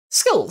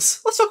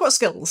Skills. Let's talk about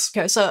skills.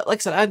 Okay, so like I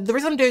said, the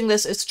reason I'm doing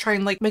this is to try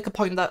and like make a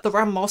point that there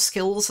are more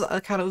skills that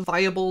are kind of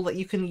viable that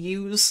you can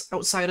use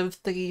outside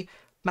of the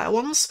meta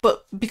ones,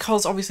 but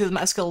because obviously the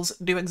meta skills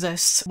do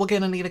exist, we're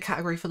gonna need a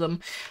category for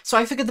them. So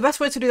I figured the best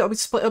way to do that would be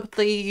split up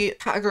the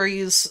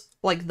categories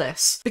like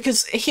this.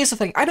 Because here's the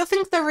thing, I don't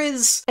think there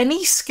is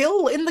any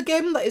skill in the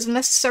game that is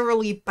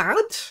necessarily bad.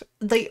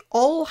 They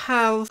all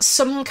have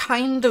some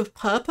kind of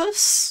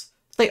purpose.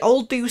 They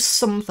all do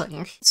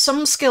something.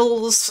 Some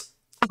skills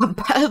are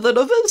better than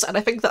others, and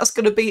I think that's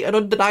going to be an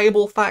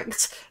undeniable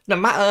fact no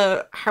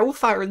matter how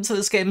far into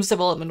this game's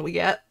development we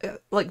get,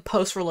 like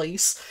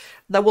post-release.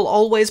 There will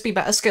always be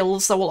better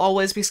skills, there will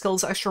always be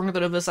skills that are stronger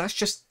than others, that's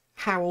just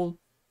how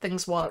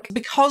things work.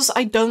 Because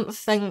I don't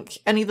think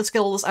any of the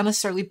skills are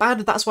necessarily bad,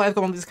 that's why I've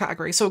gone with these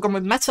categories. So I've gone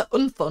with meta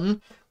unfun,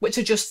 which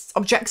are just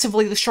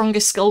objectively the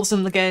strongest skills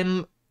in the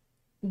game.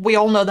 We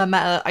all know they're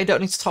meta, I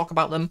don't need to talk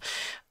about them.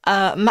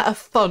 Meta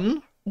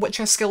fun, which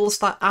are skills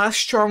that are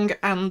strong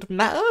and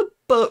meta,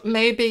 but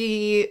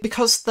maybe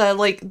because they're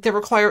like, they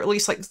require at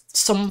least like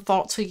some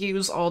thought to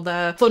use, or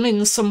they're fun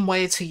in some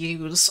way to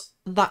use,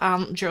 that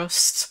aren't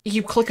just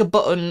you click a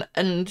button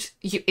and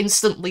you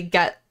instantly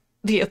get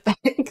the effect.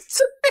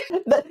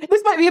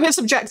 This might be a bit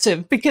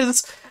subjective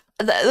because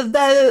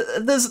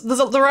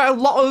there are a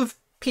lot of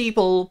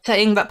people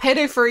saying that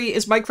PD3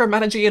 is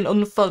micromanaging and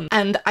unfun,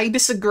 and I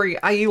disagree.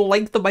 I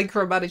like the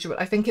micromanagement.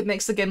 I think it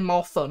makes the game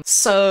more fun.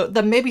 So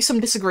there may be some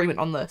disagreement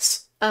on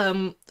this.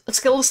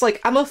 Skills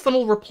like ammo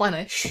funnel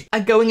replenish are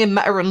going in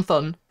meta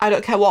unfun. I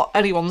don't care what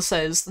anyone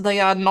says. They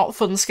are not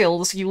fun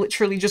skills. You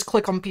literally just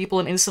click on people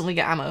and instantly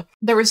get ammo.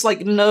 There is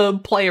like no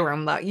play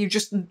around that. You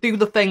just do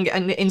the thing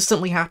and it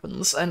instantly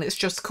happens, and it's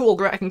just cool,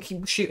 great, I can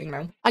keep shooting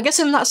now. I guess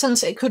in that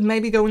sense it could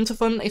maybe go into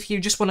fun if you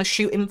just want to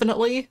shoot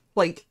infinitely.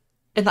 Like,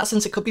 in that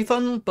sense it could be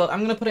fun, but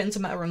I'm gonna put it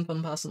into meta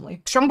unfun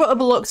personally. Strong but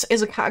overlooked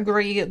is a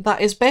category that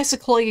is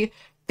basically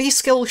these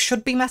skills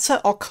should be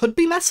meta or could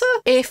be meta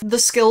if the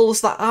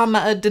skills that are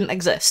meta didn't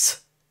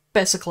exist.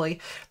 Basically,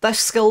 they're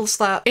skills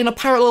that in a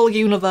parallel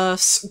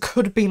universe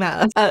could be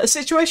meta.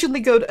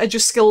 Situationally good are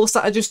just skills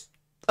that are just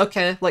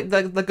okay, like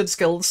they're good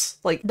skills.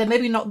 Like, they're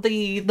maybe not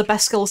the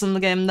best skills in the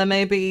game, they're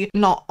maybe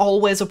not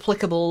always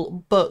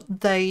applicable, but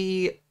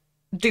they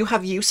do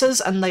have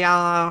uses and they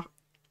are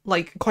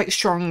like quite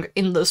strong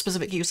in those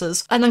specific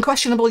uses. And then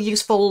questionable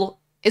useful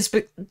is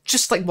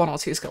just like one or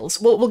two skills.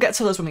 We'll get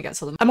to those when we get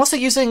to them. I'm also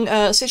using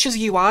Stitch's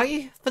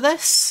UI for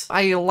this.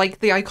 I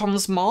like the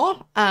icons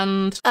more,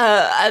 and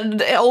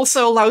it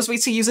also allows me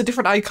to use a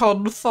different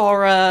icon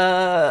for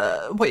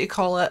what you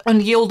call it,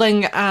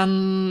 unyielding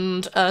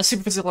and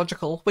super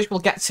physiological, which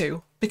we'll get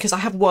to because I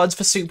have words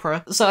for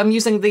supra. So I'm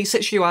using the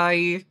Stitch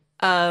UI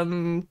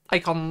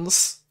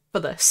icons for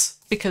this,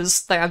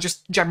 because they are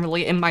just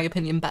generally, in my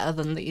opinion, better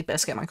than the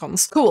base game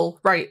icons. Cool,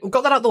 right, we've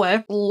got that out of the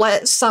way.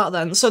 Let's start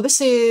then. So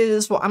this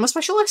is, what, I'm a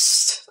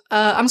specialist?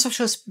 I'm a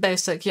specialist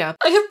basic, yeah.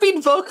 I have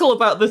been vocal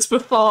about this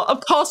before.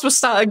 Of course we're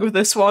starting with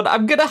this one.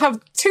 I'm gonna have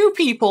two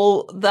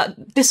people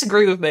that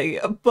disagree with me,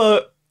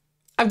 but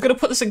I'm gonna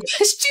put this in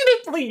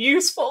questionably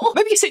useful.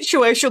 Maybe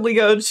situationally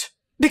good,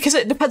 because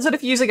it depends on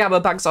if you're using ammo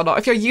bags or not.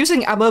 If you're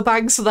using ammo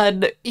bags,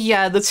 then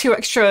yeah, the 2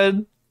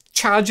 extra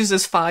charges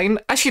is fine.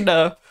 Actually,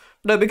 no.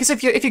 No, because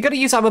if you're gonna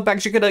use ammo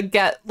bags, you're gonna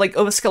get like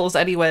other skills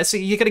anyway, so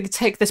you're gonna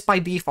take this by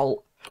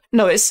default.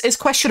 No, it's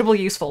questionably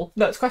useful.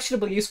 No, it's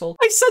questionably useful.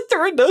 I said there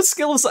are no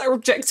skills that are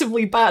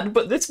objectively bad,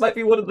 but this might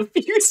be one of the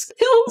few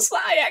skills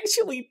that I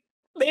actually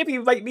maybe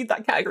might need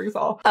that category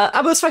for.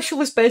 Ammo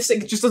specialist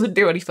basic just doesn't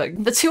do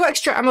anything. The 2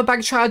 extra ammo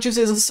bag charges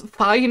is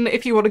fine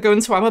if you want to go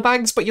into ammo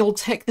bags, but you'll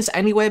take this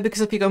anyway because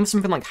if you're going for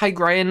something like high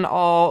grain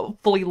or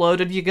fully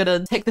loaded, you're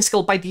gonna take the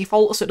skill by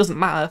default, so it doesn't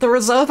matter. The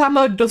reserve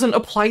ammo doesn't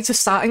apply to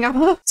starting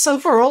ammo, so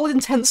for all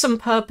intents and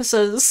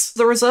purposes,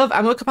 the reserve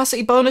ammo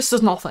capacity bonus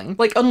does nothing.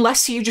 Like,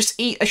 unless you just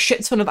eat a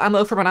shit ton of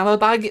ammo from an ammo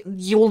bag,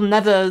 you'll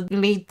never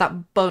need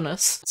that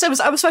bonus. So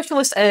as ammo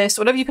specialist ace,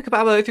 whenever you pick up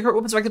ammo, if your current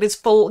weapon's record is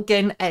full,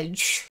 gain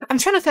edge.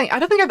 I'm trying to think, I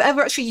don't think I've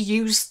ever actually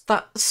used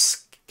that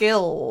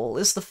skill,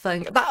 is the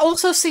thing. That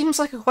also seems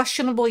like a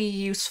questionably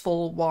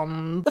useful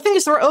one. The thing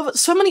is, there are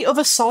so many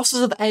other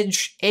sources of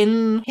edge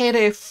in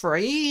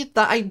PD3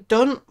 that I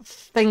don't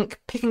think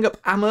picking up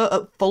ammo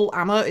at full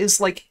ammo is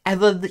like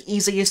ever the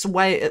easiest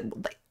way,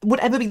 would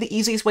ever be the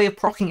easiest way of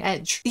proccing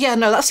edge. Yeah,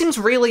 no, that seems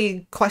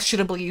really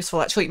questionably useful,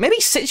 actually. Maybe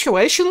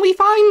situationally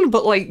fine,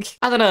 but like,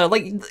 I don't know,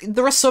 like,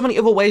 there are so many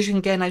other ways you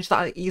can gain edge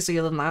that are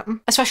easier than that.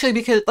 Especially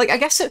because, like, I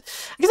guess it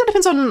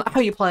depends on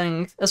how you're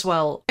playing as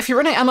well. If you're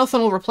running ammo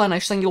funnel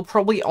replenish, then you'll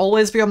probably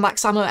always be on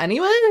max ammo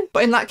anyway,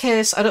 but in that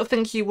case, I don't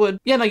think you would,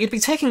 yeah, no, you'd be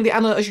taking the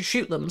ammo as you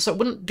shoot them, so it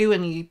wouldn't do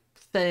anything.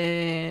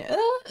 think...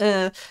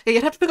 yeah,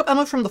 you'd have to pick up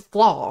ammo from the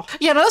floor.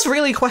 Yeah, no, that's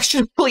really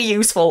questionably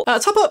useful.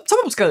 Top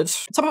up's good.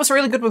 Top up's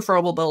really good with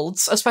throwable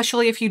builds,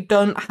 especially if you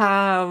don't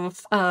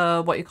have,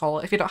 what you call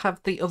it, if you don't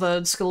have the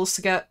other skills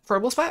to get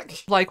throwables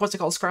back. Like, what's it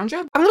called,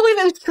 Scrounger? I'm gonna leave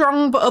it in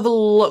strong but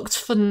overlooked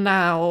for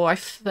now, I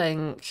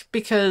think,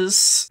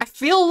 because I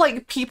feel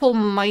like people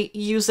might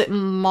use it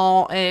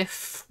more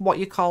if, what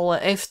you call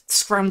it, if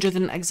Scrounger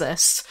didn't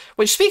exist.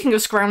 Which, speaking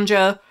of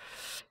Scrounger,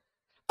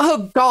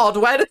 oh god,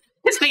 where does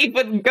it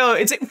even go?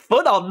 Is it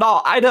fun or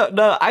not? I don't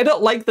know. I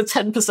don't like the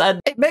 10%.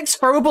 It makes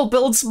throwable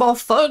builds more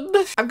fun.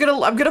 I'm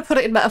gonna put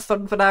it in meta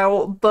fun for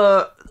now,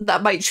 but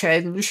that might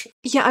change.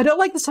 Yeah, I don't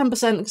like the 10%,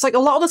 because like a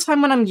lot of the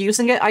time when I'm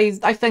using it,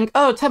 I think,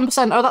 oh,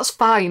 10%, oh, that's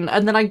fine,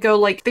 and then I go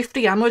like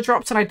 50 ammo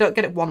drops and I don't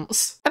get it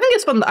once. I think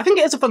it's fun. I think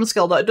it is a fun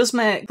skill though. It does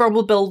make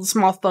throwable builds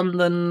more fun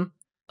than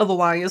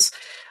otherwise.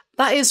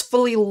 That is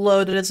fully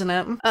loaded, isn't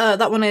it?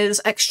 That one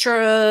is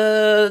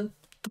extra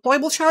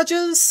deployable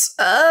charges.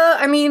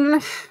 I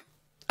mean,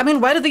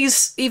 where do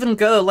these even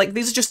go? Like,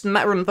 these are just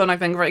meta and fun, I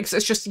think, right? Because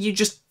it's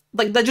just,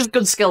 like, they're just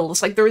good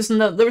skills. Like, there is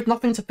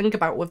nothing to think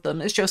about with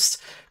them. It's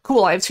just,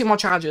 cool, I have 2 more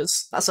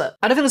charges. That's it.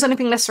 I don't think there's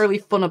anything necessarily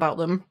fun about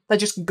them. They're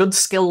just good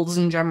skills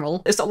in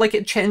general. It's not like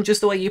it changes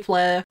the way you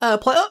play.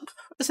 Play Up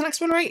is the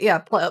next one, right? Yeah,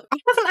 Play Up. I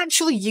haven't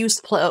actually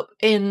used Play Up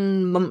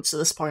in months at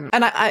this point.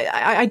 And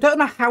I don't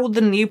know how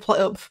the new Play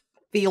Up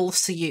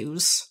feels to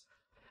use.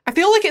 I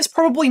feel like it's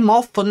probably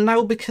more fun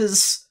now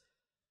because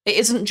it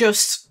isn't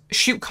just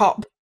shoot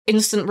cop,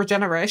 instant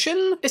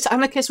regeneration. It's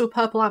Anarchist with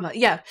purple armor.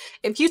 Yeah,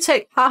 if you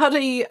take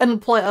Hardy and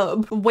Play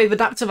Up with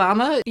adaptive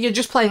armor, you're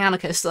just playing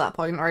Anarchist at that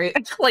point, right?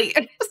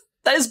 Like,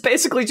 that is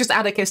basically just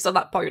Anarchist at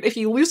that point. If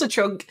you lose a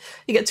chunk,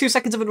 you get 2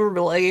 seconds of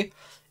invulnerability.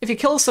 If you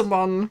kill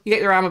someone, you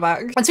get your armor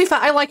back. And to be fair,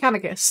 I like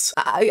Anarchist.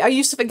 I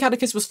used to think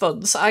Anarchist was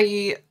fun, so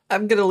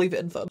I'm gonna leave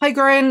it in fun. High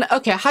Grain,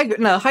 okay,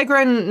 High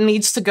Grain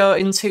needs to go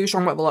into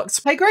Strong but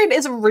Overlooked. High Grain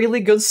is a really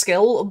good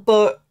skill,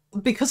 but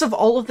because of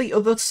all of the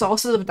other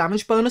sources of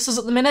damage bonuses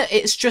at the minute,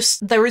 it's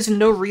just, there is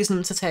no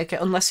reason to take it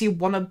unless you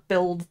want to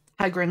build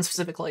High Grain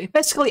specifically.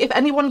 Basically, if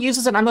anyone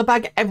uses an ammo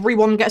bag,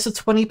 everyone gets a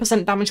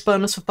 20% damage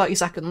bonus for 30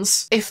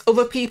 seconds. If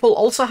other people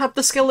also have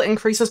the skill, it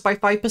increases by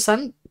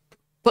 5%.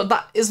 But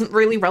that isn't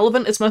really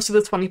relevant, it's mostly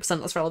the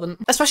 20% that's relevant.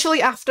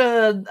 Especially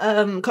after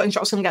Cutting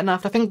Shot's gonna get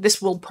nerfed, I think this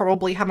will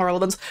probably have more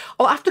relevance.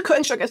 Or after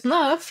Cutting Shot gets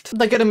nerfed,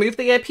 they're gonna move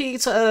the AP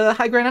to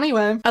High Grain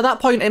anyway. At that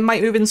point, it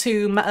might move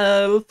into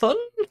meta fun?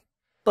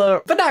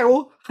 But for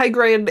now, High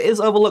Grain is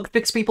overlooked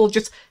because people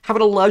just have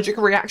an allergic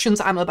reaction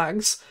to ammo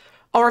bags.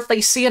 Or if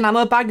they see an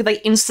ammo bag,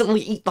 they instantly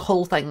eat the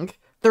whole thing.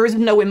 There is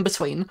no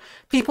in-between.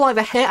 People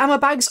either hate ammo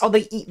bags or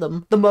they eat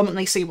them the moment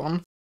they see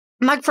one.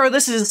 Magthrow,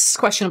 this is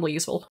questionably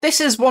useful.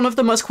 This is one of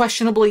the most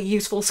questionably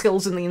useful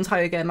skills in the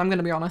entire game, I'm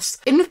gonna be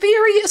honest. In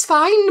theory, it's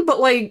fine, but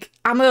like,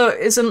 ammo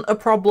isn't a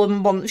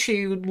problem once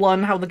you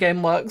learn how the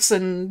game works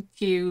and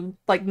you,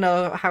 like,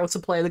 know how to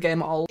play the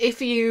game at all.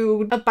 If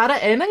you are bad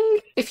at aiming,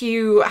 if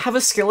you have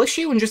a skill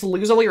issue and just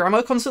lose all your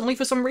ammo constantly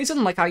for some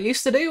reason, like I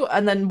used to do,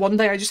 and then one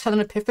day I just had an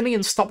epiphany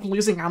and stopped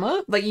losing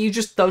ammo, like, you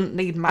just don't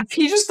need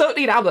you just don't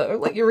need ammo,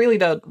 like, you really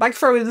don't.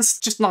 Magthrow is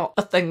just not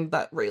a thing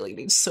that really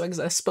needs to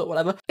exist, but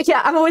whatever.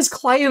 Yeah, ammo is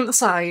client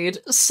side,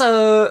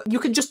 so you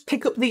can just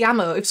pick up the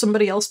ammo if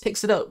somebody else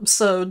picks it up.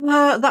 So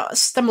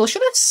that's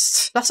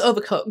Demolitionist. That's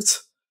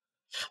Overcooked.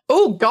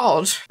 Oh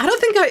god. I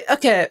don't think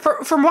okay,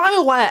 from what I'm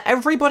aware,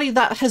 everybody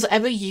that has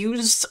ever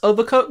used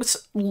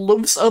Overcooked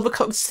loves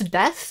Overcooked to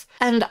death,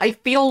 and I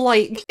feel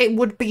like it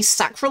would be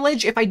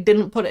sacrilege if I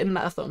didn't put it in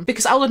meta fun,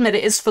 because I'll admit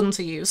it is fun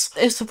to use.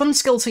 It's a fun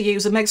skill to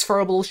use, it makes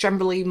throwables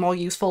generally more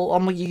useful, or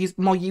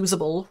more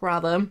usable,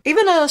 rather.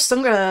 Even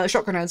Stunner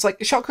shot grenades,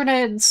 like, shot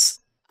grenades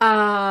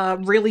are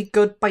really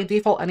good by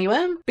default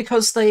anyway,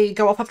 because they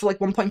go off after like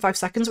 1.5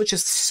 seconds, which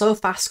is so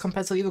fast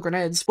compared to the other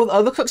grenades. With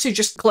Overcooks, you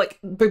just click,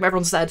 boom,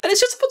 everyone's dead. And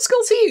it's just a fun skill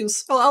to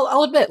use.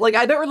 I'll admit, like,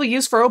 I don't really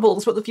use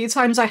throwables, but the few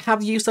times I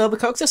have used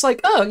Overcooks, it's like,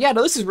 oh yeah,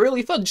 no, this is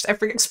really fun, just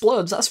everything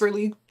explodes. That's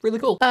really, really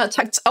cool.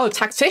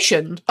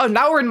 Tactician. Oh,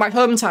 now we're in my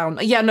hometown.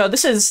 Yeah, no,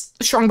 this is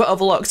strong but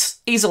overlooked.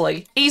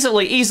 Easily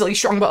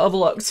strong but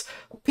overlooked.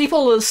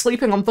 People are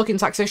sleeping on fucking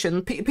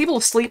Tactician.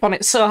 People sleep on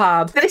it so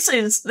hard. This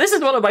is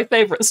one of my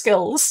favourite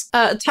skills.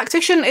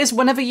 Tactician is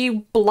whenever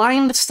you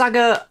blind,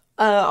 stagger,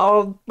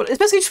 or it's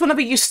basically just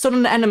whenever you stun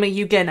an enemy,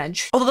 you gain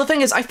edge. Although the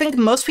thing is, I think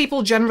most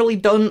people generally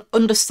don't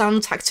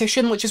understand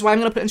Tactician, which is why I'm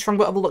going to put it in strong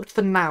but overlooked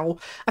for now.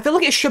 I feel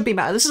like it should be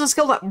meta. This is a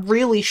skill that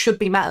really should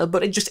be meta,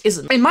 but it just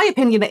isn't. In my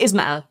opinion, it is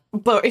meta.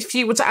 But if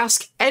you were to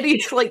ask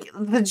any, like,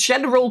 the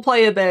general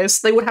player base,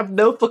 they would have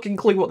no fucking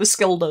clue what this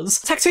skill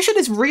does. Tactician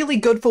is really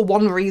good for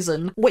one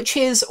reason, which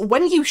is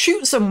when you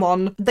shoot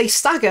someone, they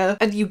stagger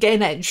and you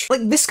gain edge.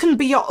 Like, this can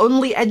be your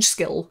only edge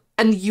skill,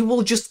 and you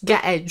will just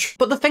get edge.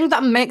 But the thing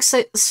that makes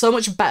it so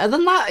much better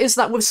than that is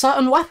that with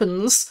certain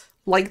weapons,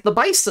 like the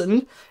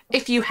Bison,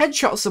 if you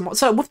headshot someone—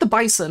 so with the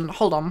Bison,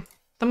 hold on,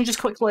 let me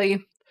just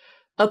quickly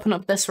open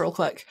up this real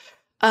quick.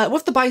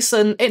 With the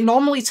Bison, it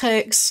normally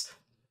takes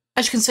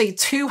as you can see,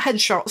 2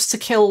 headshots to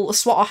kill a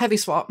SWAT or heavy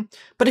SWAT,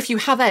 but if you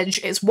have edge,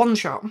 it's 1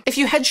 shot. If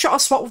you headshot a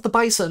SWAT with the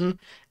Bison,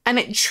 and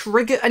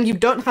and you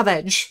don't have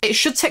edge, it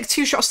should take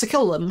 2 shots to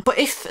kill them, but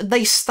if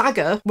they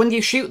stagger when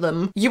you shoot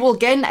them, you will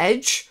gain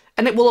edge,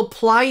 and it will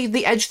apply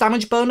the edge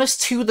damage bonus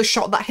to the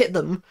shot that hit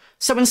them.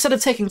 So instead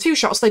of taking 2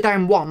 shots, they die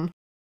in 1.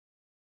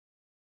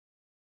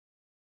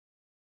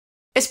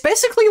 It's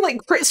basically like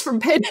crits from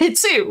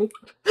PD3.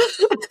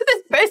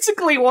 That's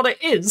basically what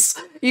it is.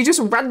 You just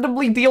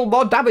randomly deal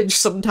more damage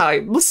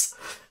sometimes.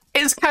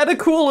 It's kind of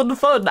cool and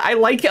fun. I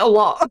like it a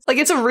lot. Like,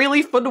 it's a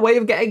really fun way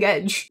of getting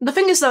edge. The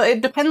thing is, though,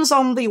 it depends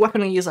on the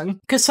weapon you're using.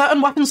 Because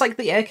certain weapons like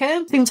the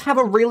AK seem to have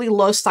a really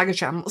low stagger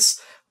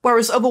chance,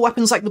 whereas other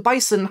weapons like the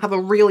Bison have a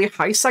really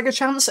high stagger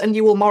chance, and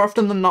you will more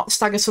often than not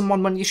stagger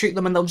someone when you shoot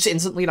them and they'll just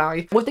instantly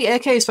die. With the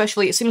AK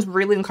especially, it seems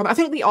really uncommon. I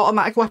think the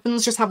automatic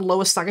weapons just have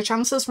lower stagger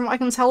chances from what I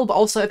can tell, but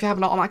also if you have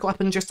an automatic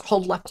weapon, just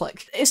hold left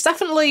click. It's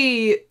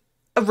definitely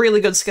a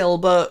really good skill,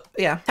 but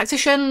yeah.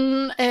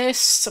 Tactician is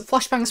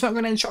flashbang, smoke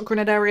grenade, shot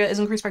grenade area is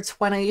increased by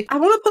 20. I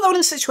want to put that one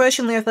in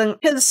situationally, I think,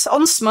 because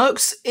on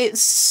smokes,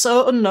 it's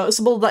so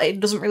unnoticeable that it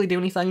doesn't really do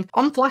anything.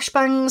 On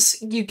flashbangs,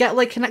 you get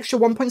like an extra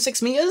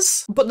 1.6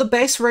 meters, but the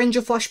base range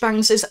of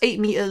flashbangs is 8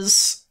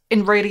 meters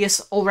in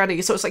radius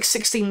already, so it's like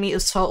 16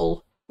 meters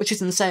total, which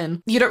is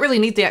insane. You don't really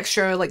need the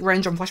extra like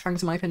range on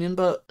flashbangs in my opinion,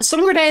 but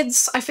some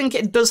grenades, I think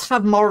it does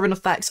have more of an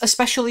effect,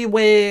 especially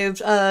with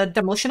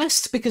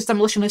Demolitionist, because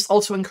Demolitionist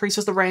also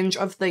increases the range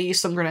of the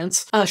stun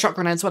grenades, shot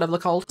grenades, whatever they're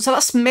called. So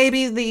that's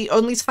maybe the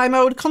only time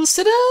I would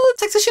consider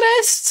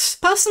Tacticianist,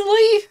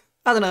 personally.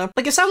 I don't know.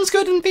 Like, it sounds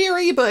good in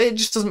theory, but it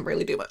just doesn't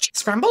really do much.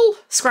 Scramble?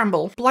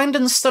 Scramble. Blind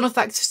and stun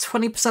effect is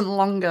 20%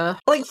 longer.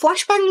 Like,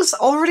 flashbangs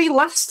already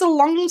last a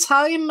long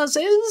time as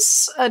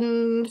is,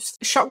 and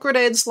shot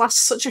grenades last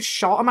such a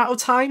short amount of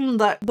time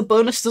that the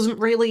bonus doesn't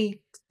really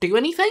do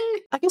anything.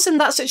 I guess in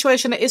that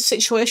situation, it is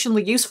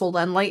situationally useful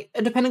then. Like,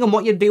 depending on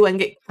what you're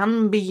doing, it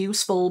can be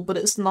useful, but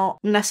it's not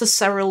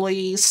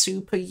necessarily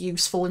super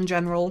useful in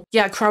general.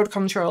 Yeah, crowd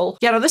control.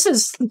 Yeah, no, this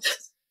is...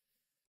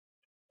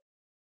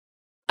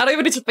 I don't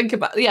even need to think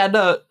about it. Yeah,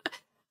 no.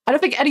 I don't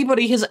think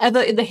anybody has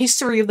ever in the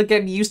history of the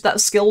game used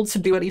that skill to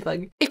do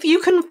anything. If you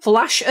can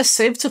flash a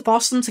civ to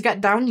force them to get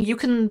down, you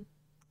can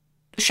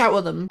shout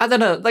at them. I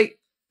don't know, like,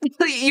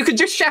 you can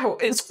just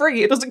shout. It's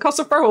free. It doesn't cost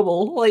a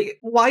throwable. Like,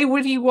 why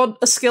would you want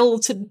a skill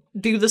to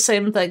do the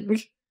same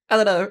thing? I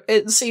don't know.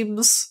 It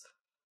seems...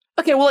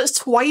 Okay, well, it's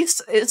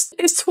twice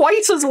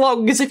as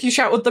long as if you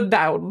shouted them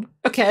down.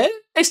 Okay?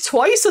 It's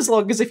twice as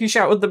long as if you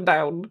shouted them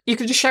down. You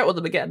can just shout at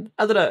them again.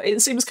 I don't know,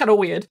 it seems kind of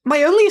weird.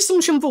 My only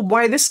assumption for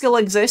why this skill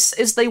exists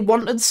is they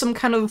wanted some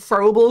kind of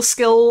throwable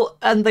skill,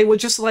 and they were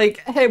just like,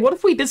 hey, what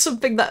if we did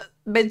something that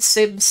made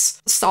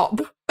civs stop?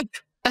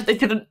 And they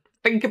didn't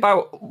think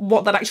about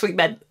what that actually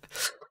meant.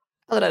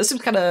 I don't know, it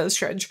seems kind of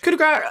strange. Coup de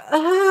grace.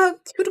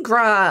 Coup de grace.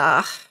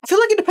 I feel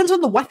like it depends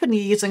on the weapon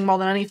you're using more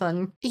than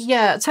anything.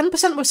 Yeah,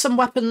 10% with some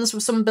weapons,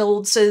 with some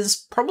builds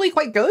is probably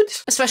quite good.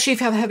 Especially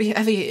if you have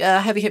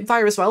heavy hip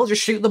fire as well.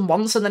 Just shoot them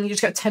once and then you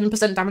just get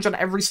 10% damage on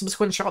every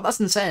subsequent shot. That's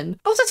insane.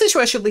 Also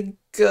situationally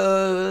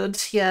good,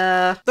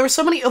 yeah. There are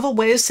so many other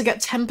ways to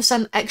get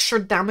 10% extra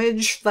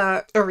damage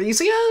that are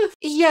easier.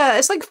 Yeah,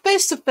 it's like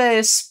face to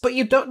face, but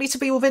you don't need to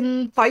be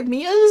within 5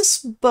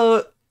 meters,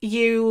 but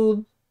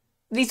you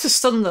need to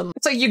stun them.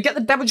 So you get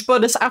the damage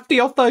bonus after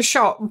your first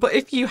shot, but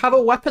if you have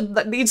a weapon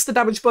that needs the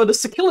damage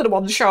bonus to kill in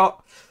one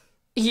shot,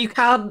 you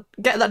can't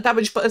get that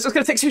damage bonus. It's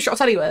going to take 2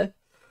 shots anyway.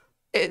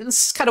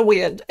 It's kind of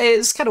weird.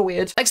 It's kind of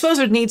weird.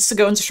 Exposure needs to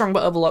go into strong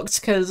but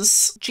overlooked,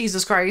 because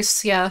Jesus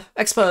Christ, yeah.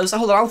 Expose.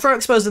 Hold on, I'll throw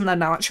Expose in there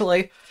now,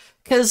 actually.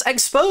 Because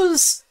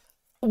Expose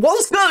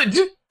was good!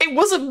 It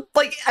wasn't,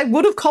 like, I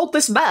would have called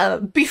this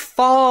meta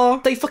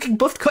before they fucking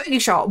buffed Cutting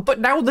Shot,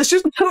 but now there's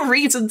just no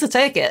reason to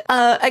take it.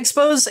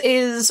 Expose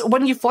is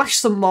when you flash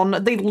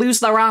someone, they lose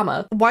their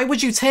armor. Why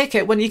would you take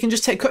it when you can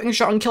just take Cutting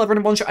Shot and kill everyone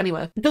in one shot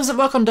anyway? It doesn't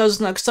work on dozers,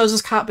 no, because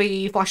dozers can't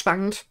be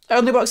flashbanged. It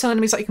only works on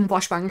enemies that you can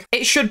flashbang.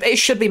 It should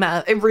be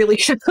meta. It really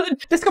should.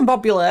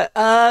 Discombobulate.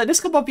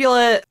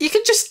 Discombobulate, you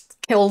can just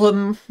kill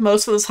them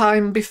most of the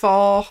time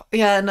before.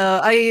 Yeah, no,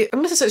 I'm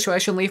gonna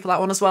situation leave for that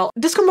one as well.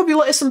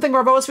 Discombobulate is something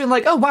where I've always been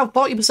like, oh wow,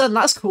 40%,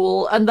 that's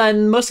cool, and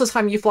then most of the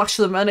time you flash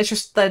them and it's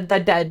just, they're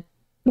dead.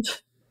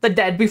 They're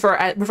dead before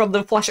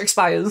the flash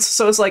expires,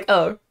 so it's like,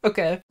 oh,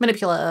 okay.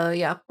 Manipulator,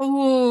 yeah.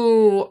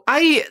 Ooh,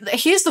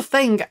 here's the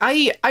thing,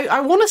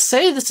 I want to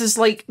say this is,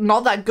 like,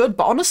 not that good,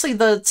 but honestly,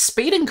 the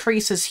speed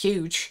increase is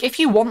huge. If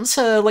you want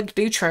to, like,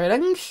 do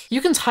training,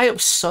 you can tie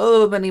up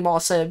so many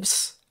more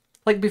civs,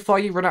 like, before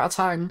you run out of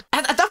time.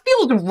 And that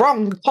feels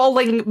wrong,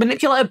 calling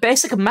Manipulator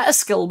basic a meta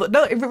skill, but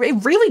no, it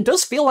really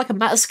does feel like a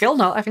meta skill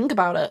now that I think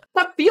about it.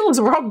 That feels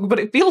wrong, but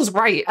it feels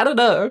right. I don't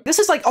know. This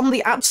is, like, on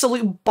the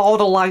absolute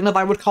borderline of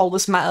I would call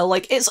this meta.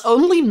 Like, it's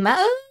only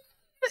meta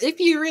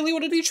if you really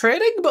want to do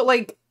trading, but,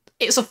 like,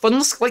 it's a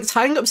fun, like,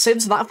 tying up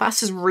civs that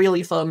fast is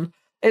really fun.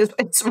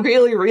 It's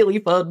really, really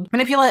fun.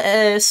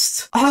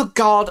 Manipulatorist. Oh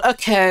god,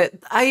 okay.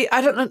 I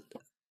don't know.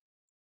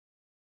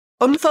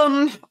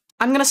 Unfun.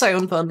 I'm gonna say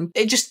unfun.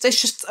 It's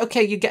just,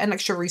 okay, you get an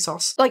extra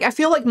resource. Like, I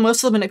feel like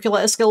most of the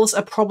manipulator skills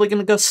are probably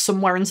gonna go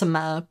somewhere into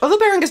meta.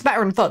 Overbearing is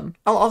better and fun.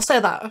 I'll say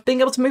that. Being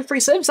able to move 3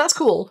 civs, that's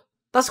cool.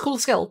 That's a cool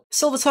skill.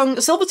 Silver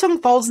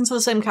Tongue falls into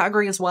the same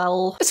category as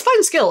well. It's a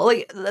fine skill.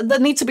 Like, there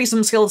need to be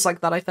some skills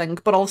like that, I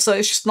think, but also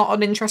it's just not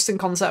an interesting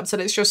concept,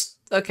 and it's just,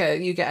 okay,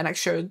 you get an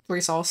extra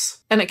resource.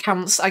 And it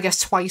counts, I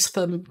guess, twice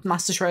for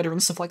Master Trader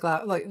and stuff like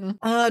that. Like,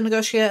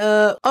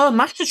 Negotiator. Oh,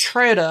 Master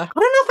Trader. I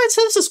don't know if I'd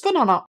say this is fun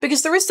or not,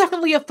 because there is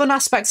definitely a fun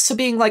aspect to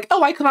being like,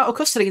 oh, I come out of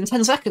custody in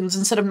 10 seconds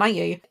instead of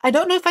 90. I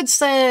don't know if I'd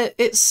say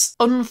it's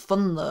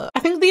unfun, though.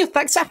 I think the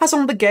effects it has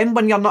on the game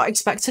when you're not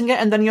expecting it,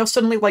 and then you're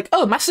suddenly like,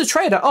 oh, Master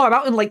Trader, oh, I'm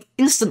out in, like,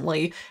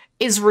 instantly,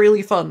 is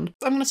really fun.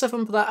 I'm gonna say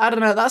fun for that. I don't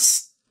know,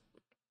 that's...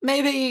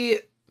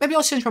 Maybe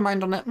I'll change my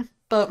mind on it.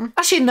 But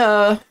actually,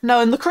 no,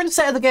 in the current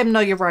state of the game, no,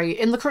 you're right.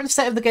 In the current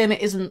state of the game,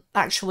 it isn't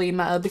actually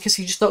meta because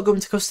you just don't go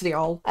into custody at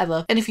all,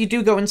 ever. And if you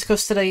do go into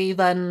custody,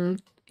 then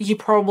you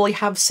probably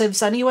have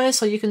civs anyway,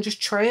 so you can just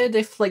trade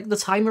if, like, the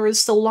timer is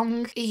still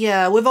long.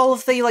 Yeah, with all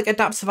of the, like,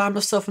 adaptive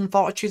armor stuff and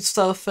Fortitude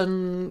stuff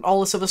and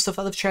all this other stuff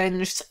that they've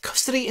changed,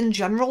 custody in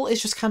general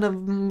is just kind of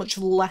much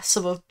less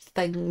of a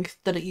thing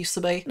than it used to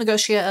be.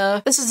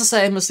 Negotiator. This is the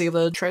same as the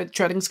other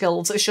trading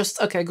skills. It's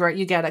just, okay, great,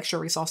 you get extra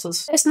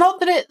resources. It's not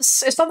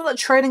that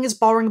trading is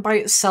boring by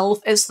itself,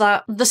 it's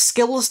that the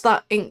skills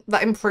that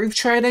improve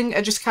trading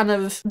are just kind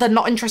of, they're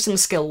not interesting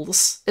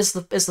skills, is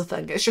the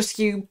thing. It's just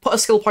you put a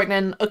skill point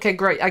in, okay,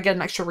 great, I get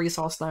an extra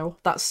resource now.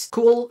 That's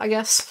cool, I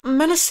guess.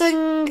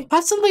 Menacing,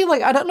 personally,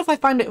 like, I don't know if I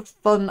find it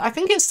fun. I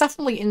think it's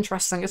definitely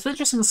interesting. It's an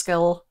interesting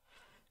skill.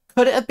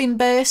 Could it have been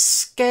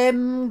base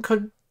game?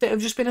 Could it have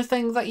just been a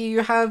thing that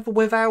you have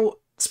without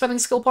spending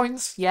skill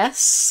points?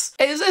 Yes.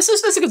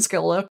 It's a good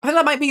skill, though. I think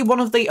that might be one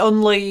of the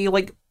only,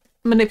 like,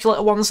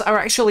 manipulator ones that are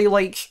actually,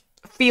 like,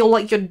 feel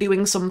like you're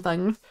doing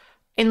something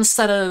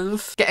instead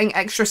of getting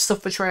extra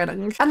stuff for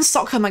training. And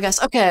Stockholm, I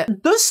guess. Okay,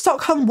 does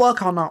Stockholm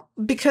work or not?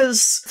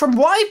 Because from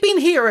what I've been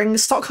hearing,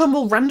 Stockholm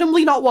will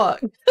randomly not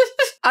work.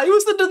 I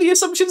was under the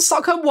assumption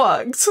Stockholm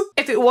worked.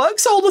 If it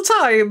works all the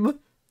time,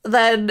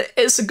 then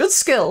it's a good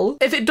skill.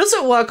 If it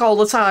doesn't work all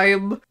the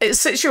time,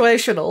 it's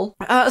situational.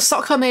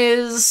 Stockholm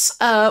is,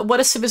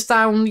 when a civ is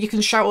down, you can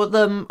shout at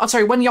them. Oh,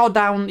 sorry, when you're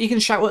down, you can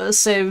shout at a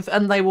civ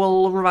and they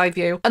will revive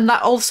you. And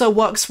that also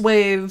works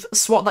with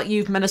SWAT that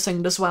you've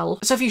menacinged as well.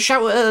 So if you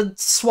shout at a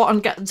SWAT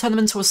and turn them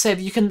into a civ,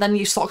 you can then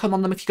use Stockholm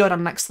on them if you go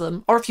down next to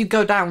them. Or if you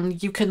go down,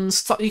 you can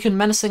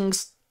menacing,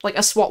 like,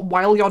 a SWAT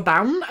while you're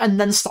down and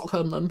then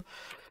Stockholm them.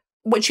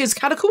 Which is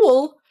kind of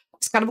cool.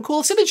 It's kind of a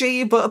cool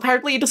synergy, but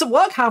apparently it doesn't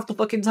work half the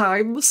fucking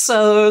time,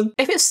 so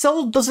if it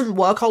still doesn't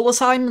work all the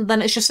time,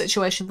 then it's just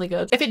situationally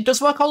good. If it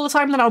does work all the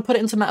time, then I'll put it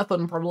into meta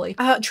fun, probably.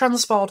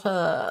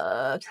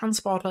 Transporter.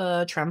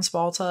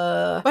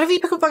 Whenever you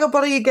pick up Bag of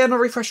Body again or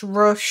refresh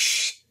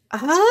Rush,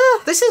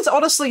 this is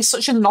honestly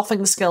such a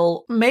nothing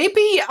skill.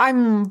 Maybe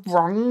I'm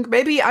wrong,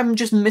 maybe I'm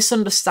just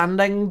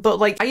misunderstanding, but,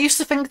 like, I used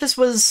to think this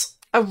was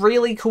a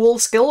really cool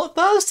skill at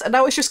first, and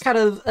now it's just kind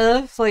of,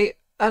 like,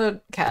 I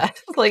don't care.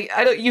 Like,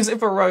 I don't use it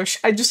for Rush.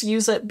 I just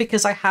use it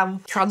because I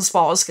have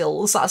transporter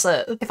skills, that's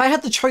it. If I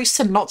had the choice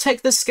to not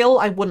take this skill,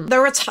 I wouldn't.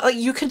 There are like,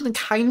 you can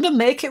kind of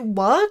make it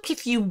work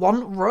if you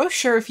want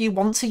Rush, or if you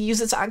want to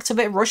use it to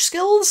activate Rush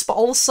skills, but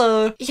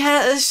also,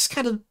 yeah, it's just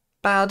kind of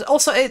bad.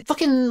 Also, it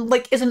fucking,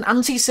 like, is an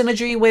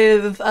anti-synergy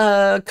with,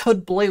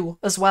 Code Blue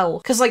as well.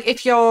 Because, like,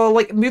 if you're,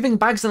 like, moving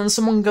bags and then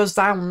someone goes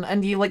down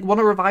and you, like, want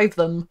to revive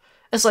them,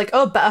 it's like,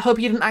 oh, better hope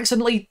you didn't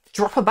accidentally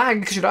drop a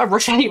bag because you don't have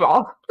Rush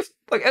anymore.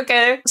 Like,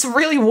 okay, it's a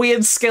really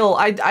weird skill.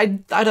 I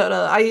don't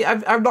know.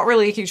 I'm not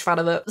really a huge fan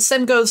of it. The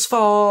same goes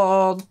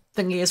for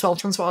thingy as well,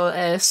 Transporter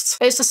Ace.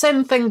 It's the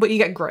same thing, but you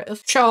get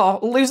grit. Sure,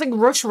 losing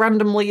Rush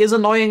randomly is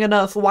annoying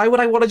enough. Why would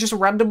I want to just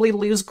randomly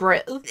lose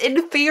grit?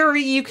 In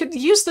theory, you could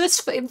use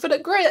this for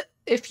infinite grit.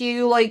 If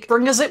you, like,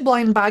 bring a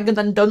zipline bag and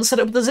then don't set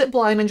up the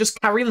zipline and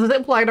just carry the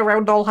zipline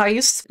around all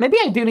heist. Maybe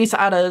I do need to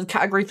add a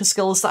category for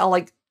skills that are,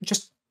 like,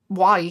 just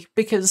why?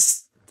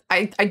 Because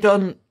I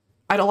don't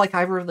like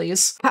either of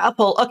these.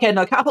 Catapult. Okay,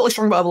 no, Catapult is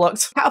strong but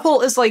overlooked.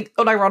 Catapult is, like,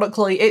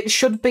 unironically, it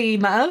should be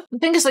meta. The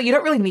thing is that you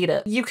don't really need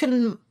it. You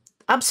can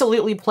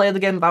absolutely play the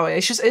game without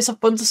it. It's a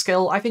fun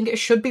skill. I think it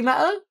should be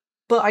meta,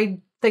 but I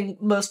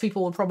think most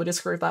people would probably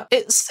disagree with that.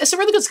 It's a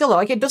really good skill though.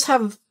 Like, it does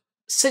have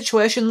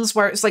situations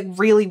where it's, like,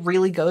 really,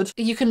 really good.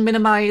 You can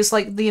minimize,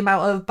 like, the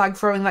amount of bag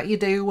throwing that you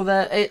do with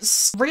it.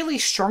 It's really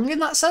strong in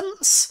that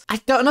sense. I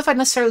don't know if I'd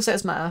necessarily say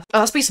it's meta. Oh,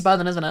 that's Beast of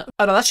Burden, isn't it?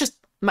 Oh no, that's just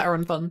meta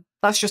and fun.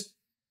 That's just,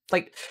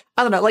 like,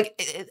 I don't know, like,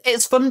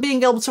 it's fun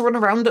being able to run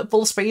around at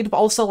full speed, but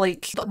also,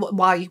 like,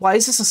 why? Why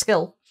is this a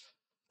skill?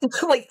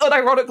 Like,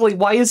 unironically,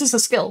 why is this a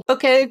skill?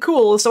 Okay,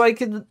 cool, so I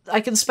can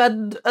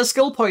spend a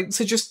skill point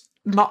to just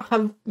not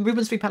have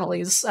movement speed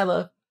penalties,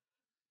 ever.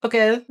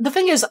 Okay. The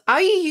thing is,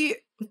 I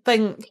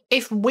think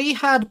if we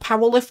had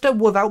Powerlifter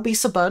without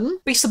Beast of Burden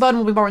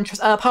would be more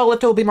interesting.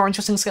 Powerlifter would be more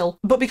interesting skill.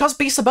 But because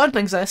Beast of Burden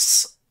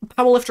exists,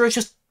 Powerlifter is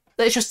just,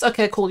 it's just,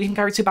 okay, cool, you can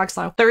carry 2 bags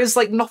now. There is,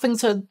 like, nothing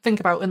to think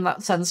about in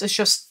that sense. It's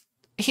just,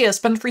 here,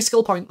 spend 3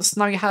 skill points,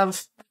 now you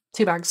have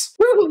 2 bags.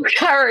 Woo!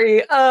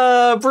 carry,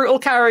 brutal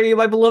carry,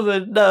 my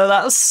beloved. No,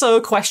 that's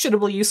so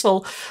questionably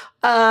useful.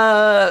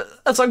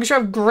 As long as you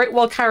have grit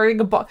while carrying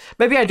a bot.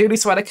 Maybe I do need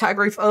to add a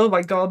category for, oh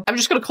my god. I'm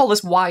just gonna call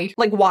this why.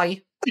 Like,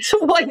 why?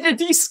 Why did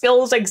these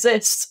skills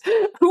exist?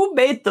 Who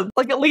made them?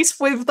 Like, at least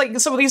with, like,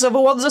 some of these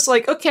other ones, it's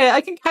like, okay, I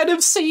can kind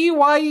of see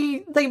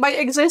why they might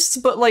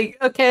exist, but, like,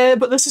 okay,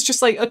 but this is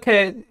just like,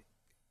 okay,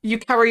 you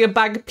carry a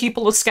bag,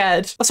 people are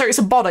scared. Oh, sorry, it's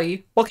a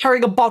body. While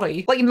carrying a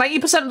body. Like,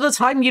 90% of the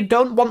time, you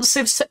don't want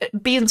civs to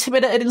be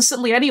intimidated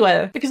instantly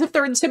anyway. Because if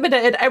they're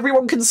intimidated,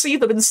 everyone can see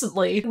them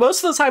instantly.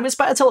 Most of the time, it's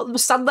better to let them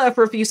stand there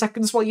for a few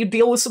seconds while you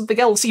deal with something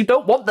else. You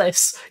don't want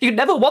this. You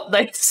never want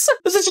this.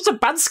 This is just a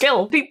bad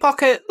skill. Deep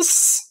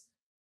pockets.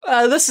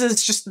 This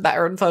is just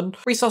better and fun.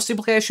 Resource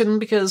duplication,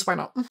 because why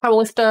not?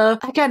 Powerlifter.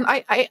 Again,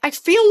 I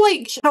feel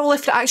like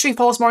Powerlifter actually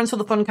falls more into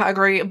the fun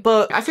category,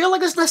 but I feel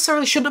like this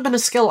necessarily shouldn't have been a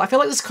skill. I feel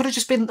like this could have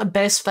just been a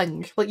base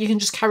thing. Like, you can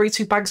just carry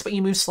 2 bags, but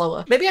you move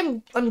slower. Maybe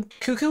I'm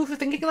cuckoo for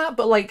thinking that,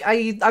 but like,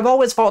 I've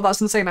always thought that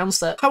since they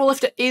announced it.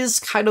 Powerlifter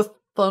is kind of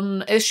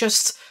fun. It's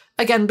just,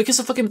 again, because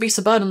of fucking Beast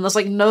of Burden, there's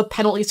like no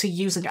penalty to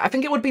using it. I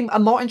think it would be a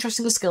more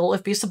interesting skill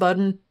if Beast of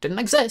Burden didn't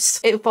exist.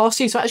 It forced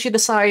you to actually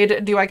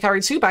decide, do I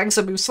carry 2 bags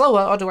and move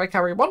slower, or do I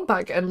carry 1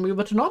 bag and move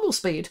at a normal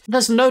speed?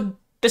 There's no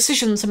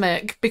decision to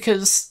make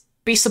because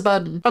Beast of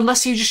Burden.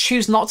 Unless you just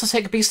choose not to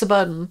take Beast of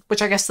Burden,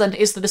 which I guess then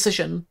is the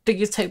decision. Do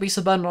you take Beast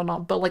of Burden or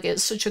not? But like,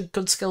 it's such a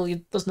good skill,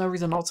 there's no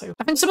reason not to.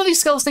 I think some of these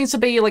skills need to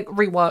be like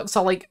reworked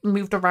or like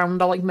moved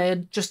around or like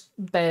made just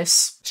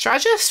base.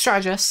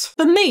 Strategist.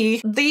 For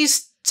me,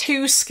 these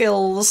 2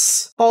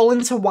 skills fall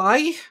into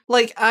why.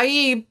 Like,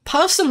 I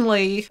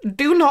personally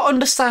do not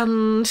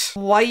understand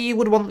why you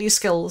would want these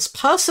skills.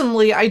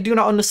 Personally, I do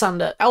not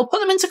understand it. I'll put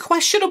them into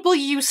questionably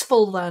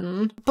useful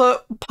then,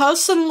 but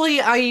personally,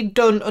 I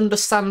don't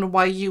understand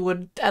why you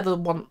would ever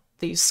want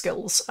these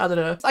skills. I don't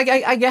know.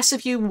 I guess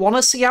if you want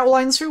to see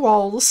outlines through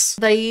walls,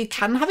 they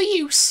can have a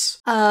use.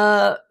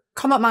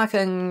 Combat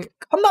marking.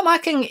 Combat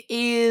marking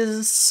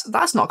is...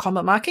 That's not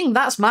combat marking,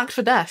 that's marked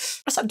for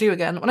death. What's that do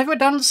again? Whenever we're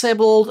down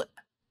disabled,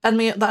 that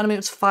enemy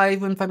up to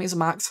 5 when 5 meters are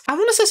marked. I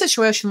want to say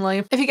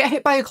situationally. If you get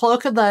hit by a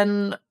cloaker,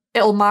 then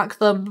it'll mark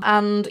them,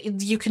 and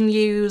you can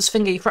use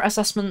Thingy for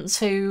assessment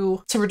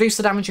to reduce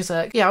the damage you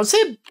take. Yeah, I would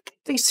say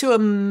these 2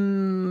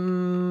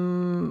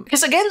 are...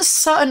 Because against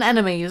certain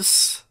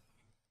enemies...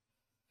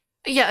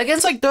 Yeah,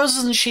 against like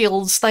dozers and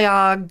shields, they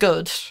are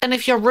good. And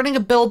if you're running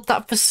a build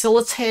that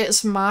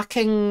facilitates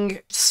marking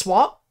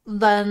SWAT,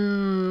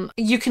 then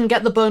you can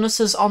get the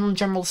bonuses on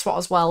general SWAT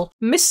as well.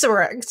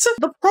 Misdirect.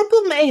 The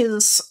problem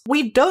is,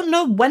 we don't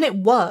know when it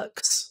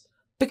works,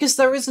 because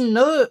there is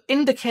no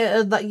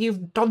indicator that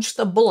you've dodged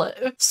a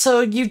bullet,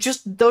 so you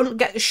just don't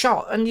get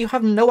shot, and you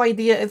have no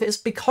idea if it's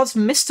because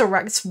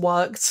misdirects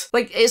worked.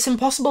 Like, it's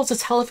impossible to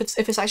tell if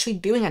it's actually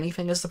doing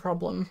anything is the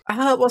problem.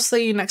 What's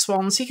the next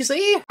one?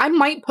 CQC? I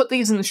might put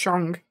these in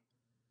strong.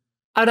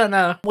 I don't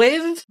know.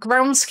 With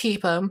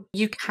Groundskeeper,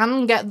 you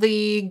can get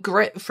the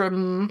grit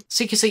from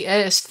CQC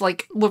Ace,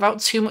 like, without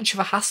too much of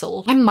a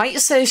hassle. I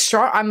might say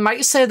strong. I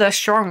might say they're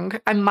strong.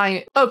 I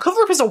might. Oh,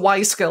 cover up is a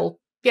Y skill.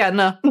 Yeah,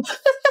 no.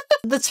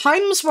 The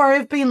times where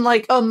I've been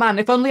like, oh man,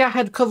 if only I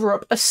had cover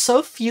up are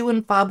so few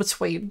and far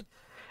between.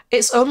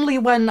 It's only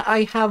when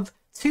I have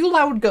 2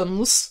 loud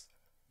guns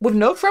with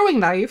no throwing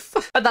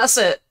knife, and that's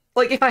it.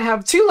 Like, if I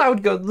have 2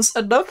 loud guns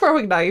and no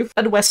throwing knife,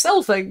 and we're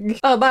stealthing,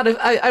 oh man,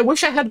 I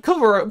wish I had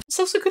cover up. It's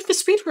also good for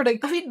speedrunning.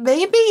 I mean,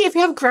 maybe if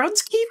you have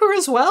Groundskeeper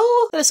as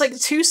well, there's like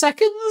 2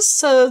 seconds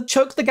to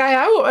choke the guy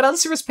out and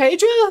answer his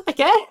pager,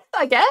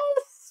 I guess.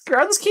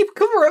 Groundskeeper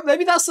cover up,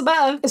 maybe that's the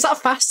better. Is that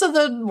faster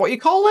than what you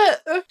call it?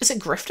 Is it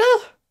Grifter?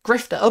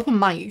 Grifter, open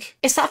mic.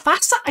 Is that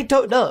faster? I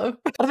don't know.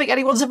 I don't think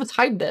anyone's ever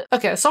timed it.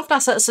 Okay, soft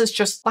assets is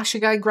just flash a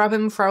guy, grab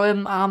him, throw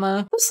him,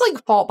 armor. There's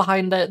like thought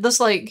behind it. There's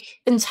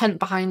like intent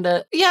behind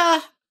it. Yeah,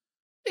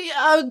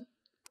 I'd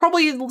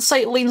probably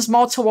say it leans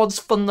more towards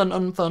fun than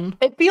unfun.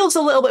 It feels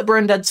a little bit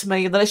brain dead to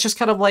me that it's just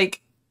kind of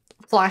like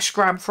flash,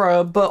 grab,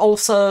 throw, but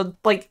also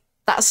like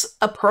that's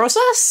a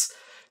process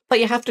that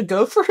you have to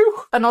go through.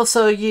 And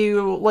also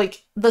you,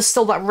 like, there's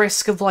still that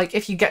risk of, like,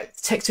 if you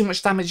take too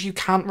much damage, you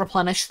can't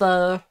replenish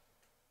the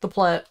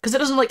plate. Because it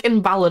doesn't, like,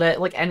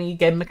 invalidate, like, any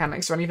game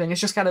mechanics or anything. It's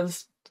just kind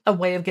of a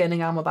way of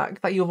gaining armor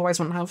back that you otherwise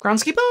wouldn't have.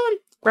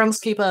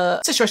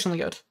 Groundskeeper, situationally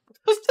good.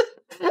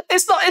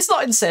 It's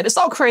not insane. It's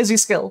not a crazy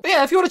skill. But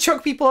yeah, if you want to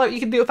choke people out, you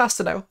can do it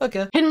faster now.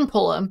 Okay. Pin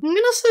puller. I'm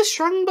gonna say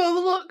strong but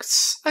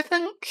overlooked, I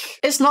think.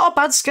 It's not a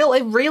bad skill.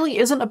 It really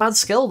isn't a bad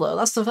skill, though.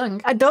 That's the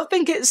thing. I don't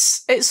think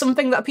it's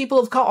something that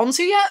people have caught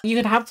onto yet. You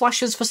can have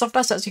flashes for soft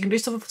assets. You can do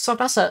stuff for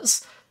soft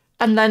assets.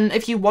 And then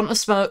if you want a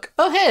smoke,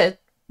 oh, hey,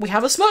 we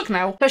have a smoke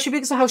now. Especially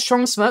because of how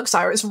strong smokes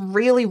are, it's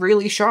really,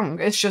 really strong.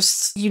 It's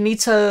just, you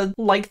need to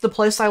like the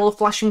playstyle of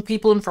flashing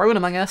people and throwing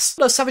them, I guess.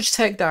 No, Savage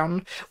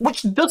Takedown,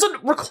 which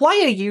doesn't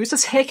require you to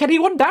take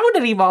anyone down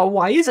anymore.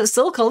 Why is it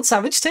still called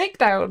Savage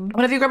Takedown?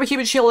 Whenever you grab a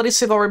human shield, any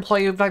civ or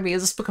employee with 5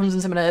 meters becomes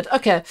intimidated.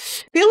 Okay, I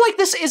feel like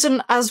this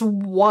isn't as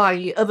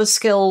wide of a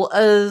skill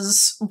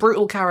as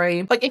Brutal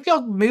Carry. Like, if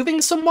you're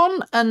moving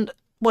someone and...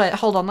 Wait,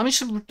 hold on, let me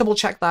just double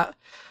check that.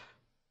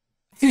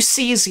 I who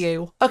sees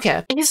you.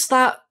 Okay, is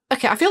that...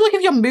 Okay, I feel like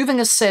if you're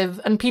moving a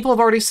sieve and people have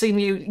already seen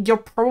you, you're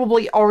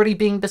probably already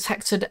being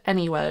detected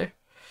anyway.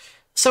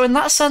 So in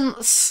that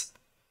sense,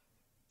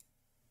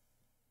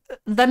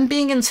 them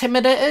being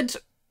intimidated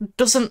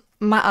doesn't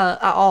matter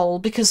at all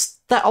because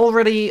they're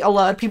already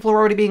alerted, people are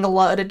already being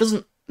alerted. It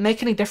doesn't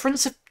make any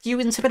difference if you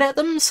intimidate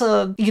them,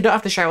 so you don't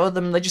have to shout at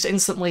them, they just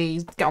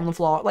instantly get on the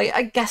floor. Like,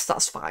 I guess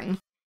that's fine.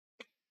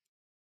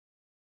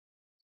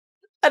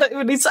 I don't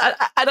even need to,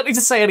 I don't need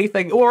to say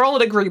anything. We're all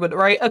in agreement,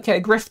 right? Okay,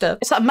 Grifter.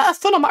 Is that meta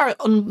fun or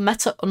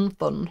meta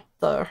unfun,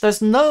 though?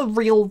 There's no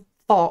real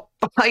thought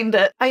behind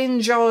it. I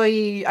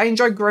enjoy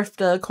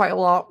Grifter quite a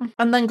lot.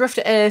 And then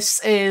Grifter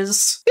Ace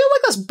is... I feel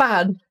like that's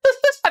bad.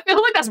 I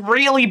feel like that's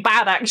really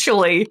bad,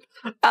 actually.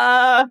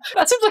 That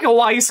seems like a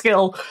Y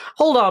skill.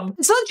 Hold on.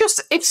 Is that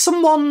just if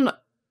someone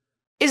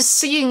is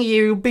seeing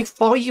you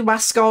before you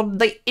mask on,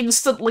 they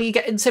instantly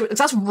get intimidated?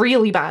 That's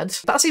really bad.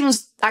 That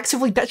seems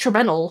actively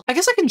detrimental. I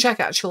guess I can check,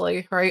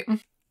 actually, right?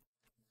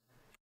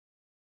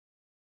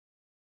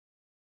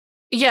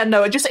 Yeah,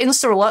 no, it just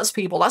insta-alerts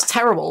people. That's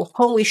terrible.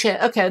 Holy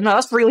shit. Okay, no,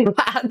 that's really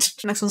bad.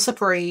 Next one,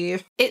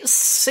 Slippery.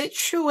 It's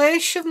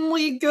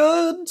situationally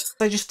good.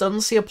 I just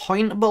don't see a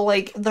point, but,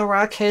 like, there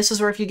are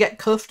cases where if you get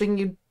cuffed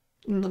and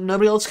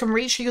nobody else can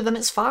reach you, then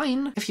it's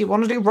fine. If you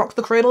want to do Rock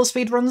the Cradle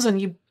speedruns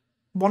and you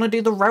want to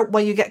do the route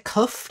where you get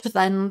cuffed,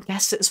 then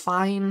yes, it's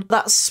fine.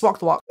 That's Walk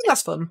the Walk. I think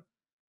that's fun.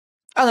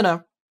 I don't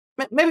know.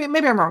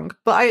 Maybe I'm wrong,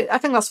 but I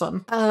think that's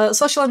fun.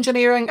 Social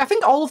Engineering. I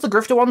think all of the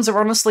Grifter ones are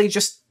honestly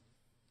just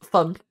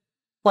fun.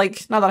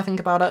 Like, now that I think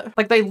about it.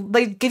 Like,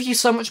 they give you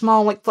so much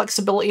more, like,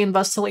 flexibility and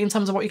versatility in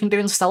terms of what you can do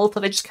in stealth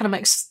that it just kind of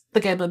makes the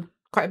game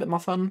quite a bit more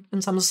fun in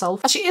terms of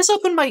stealth. Actually, it is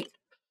open mic.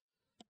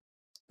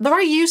 There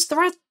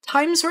are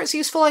times where it's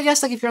useful, I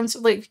guess, like if you're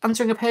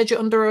answering a page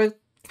under a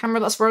camera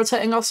that's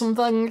rotating or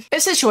something.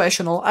 It's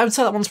situational. I would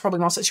say that one's probably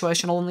more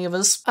situational than the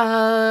others.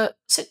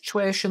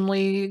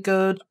 Situationally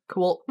good.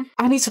 Cool.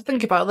 I need to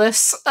think about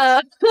this.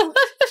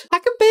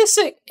 Hacker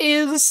Basic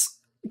is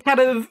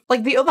kind of,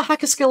 like, the other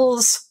hacker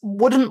skills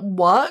wouldn't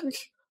work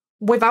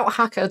without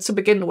hacker to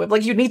begin with.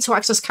 Like, you need to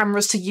access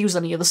cameras to use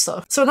any of the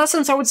stuff. So in that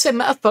sense, I would say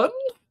meta fun,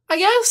 I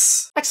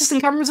guess.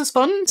 Accessing cameras is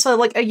fun, so,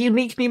 like, a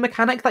unique new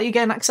mechanic that you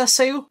gain access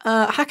to.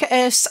 Hacker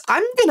Ace,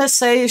 I'm gonna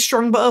say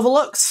strong but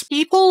overlooked.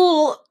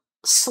 People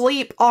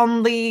sleep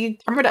on the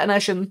camera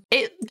detonation.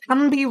 It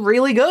can be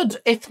really good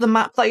if the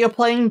map that you're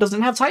playing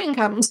doesn't have Titan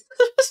cams.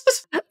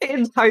 It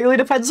entirely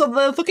depends on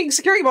the fucking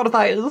security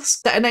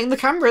modifiers. Detonating the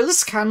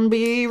cameras can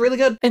be really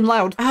good in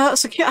loud.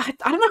 Secure, I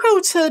don't know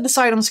how to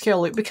decide on Secure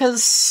Loop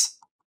because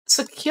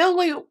Secure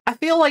Loop, I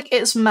feel like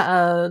it's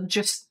meta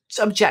just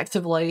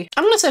objectively.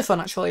 I'm gonna say fun,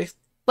 actually.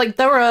 Like,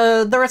 there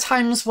are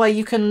times where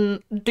you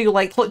can do,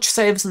 like, clutch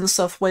saves and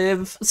stuff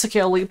with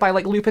Secure Loop by,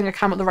 like, looping a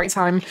cam at the right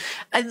time,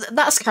 and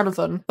that's kind of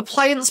fun.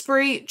 Appliance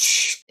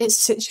Breach, it's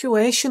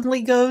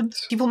situationally good.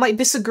 People might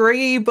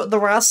disagree, but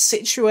there are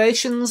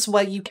situations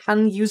where you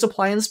can use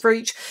Appliance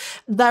Breach.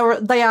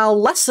 They are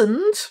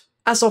lessened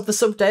as of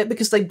this update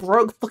because they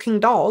broke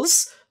fucking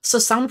doors, so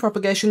sound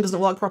propagation doesn't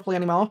work properly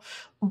anymore.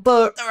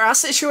 But there are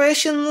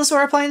situations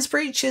where Appliance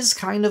Breach is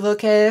kind of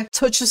okay.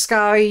 Touch the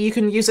Sky, you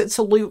can use it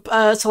to loop,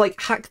 to, like,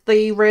 hack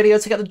the radio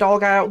to get the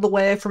dog out of the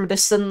way from a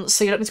distance,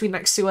 so you don't need to be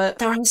next to it.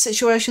 There are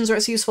situations where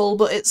it's useful,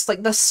 but it's,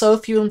 like, they're so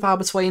few and far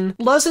between.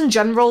 Lures in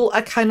general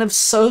are kind of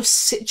so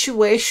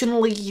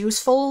situationally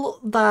useful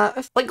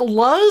that, like,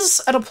 Lures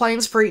and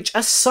Appliance Breach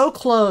are so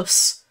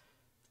close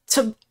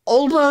to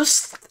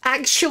almost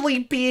actually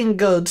being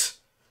good,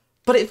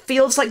 but it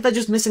feels like they're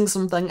just missing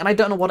something, and I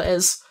don't know what it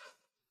is.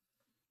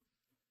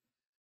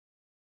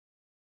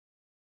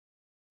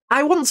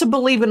 I want to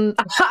believe in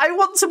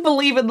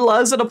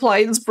Lures and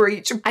Appliance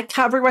Breach. I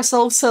can't bring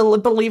myself to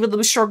believe in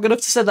them strong enough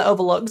to say they're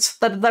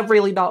overlooked. They're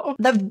really not.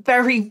 They're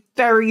very,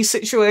 very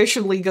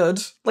situationally good.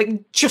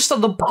 Like, just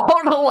on the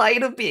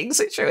borderline of being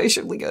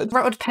situationally good.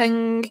 Routed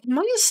Ping, I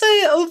might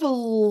say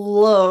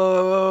overlooked,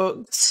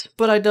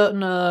 but I don't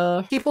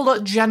know. People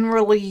don't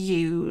generally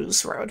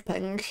use Routed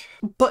Ping.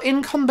 But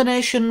in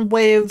combination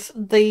with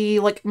the,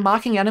 like,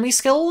 marking enemy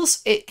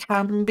skills, it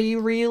can be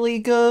really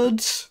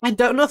good. I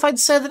don't know if I'd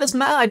say that it's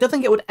meta. I don't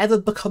think it would ever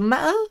become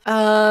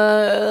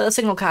meta.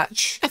 Signal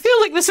Catch. I feel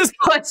like this is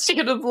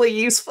questionably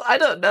useful. I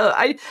don't know.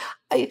 I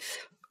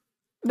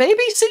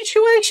maybe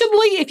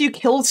situationally, if you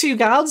kill two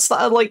guards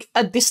that are, like,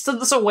 a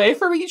distance away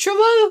from each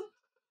other,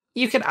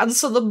 you can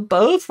answer them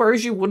both,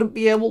 whereas you wouldn't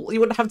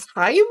have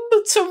time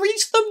to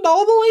reach them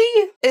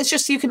normally. It's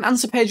just you can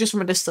answer pages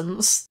from a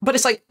distance, but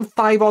it's like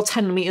 5 or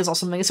 10 meters or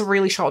something. It's a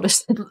really short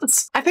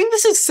distance. I think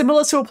this is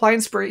similar to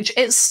Appliance Breach.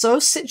 It's so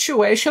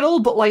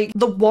situational, but, like,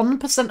 the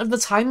 1% of the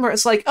time where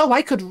it's like, oh,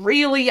 I could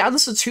really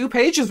answer 2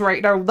 pages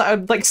right now that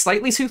are, like,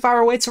 slightly too far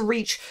away to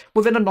reach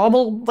within a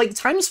normal, like,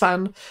 time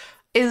span,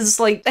 is,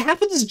 like, it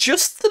happens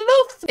just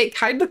enough. It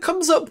kind of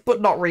comes up, but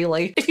not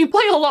really. If you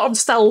play a lot of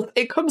stealth,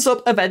 it comes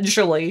up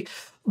eventually.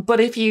 But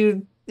if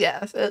you, yeah.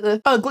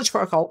 Glitch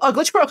Protocol. Oh,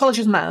 Glitch Protocol is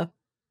just meta.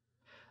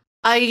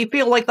 I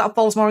feel like that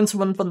falls more into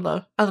unfun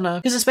though. I don't know.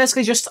 Because it's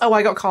basically just, oh,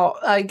 I got caught.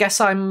 I guess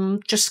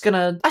I'm just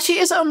gonna... Actually,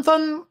 is it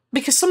unfun?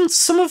 Because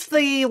some of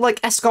the, like,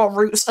 escort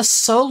routes are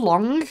so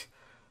long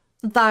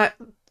that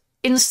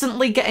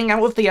instantly getting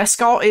out of the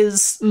escort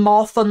is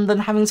more fun than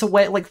having to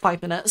wait, like,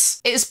 5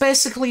 minutes. It's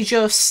basically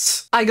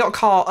just, I got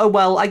caught, oh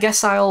well, I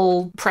guess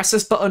I'll press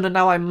this button and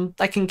now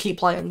I can keep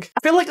playing. I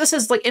feel like this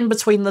is, like, in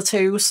between the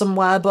two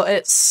somewhere, but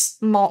it's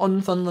more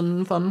unfun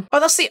than fun. Oh,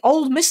 that's the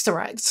old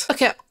misdirect.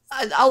 Okay,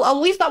 I'll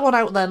leave that one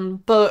out then,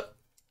 but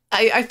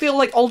I feel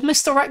like old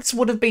misdirects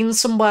would have been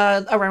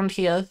somewhere around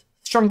here.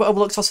 Strong but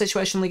overlooked or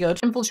situationally good.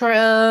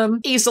 Infiltrator,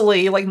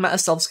 easily, like, meta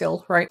stealth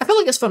skill, right? I feel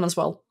like it's fun as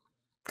well.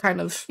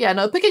 Kind of. Yeah,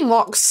 no, picking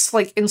locks,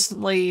 like,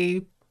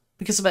 instantly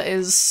because of it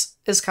is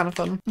kind of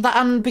fun. That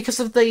and because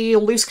of the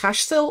loose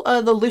cash still,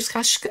 the loose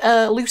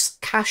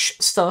cash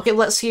stuff, it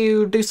lets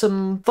you do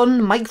some fun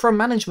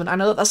micromanagement. I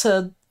know that that's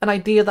an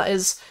idea that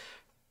is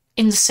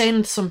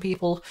insane to some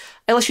people.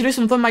 It lets you do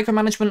some fun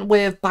micromanagement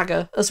with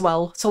bagger as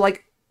well, so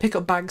like pick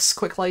up bags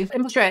quickly.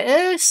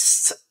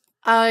 Infiltrator,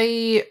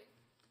 I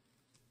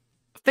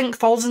think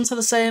falls into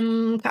the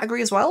same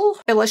category as well.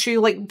 It lets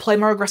you like play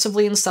more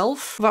aggressively in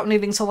stealth without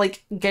needing to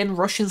like gain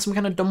rush in some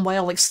kind of dumb way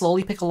or like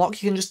slowly pick a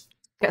lock. You can just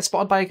get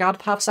spotted by a guard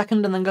for half a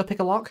second and then go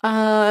pick a lock.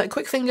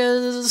 Quick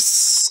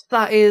fingers,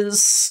 that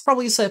is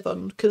probably so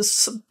fun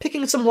because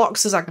picking some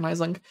locks is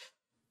agonizing.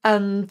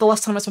 And the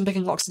less time I spend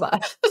picking locks, the better.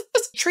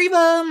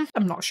 Retriever,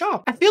 I'm not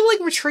sure. I feel like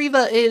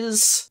Retriever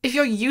is, if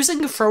you're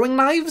using throwing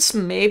knives,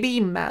 maybe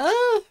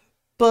meta?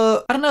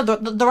 But I don't know,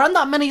 there aren't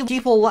that many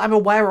people that I'm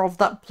aware of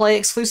that play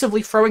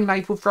exclusively throwing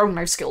knife with throwing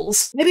knife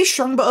skills. Maybe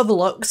strong but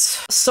overlooked,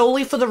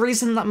 solely for the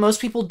reason that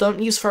most people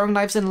don't use throwing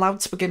knives in loud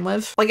to begin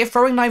with. Like, if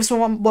throwing knives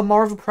were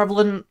more of a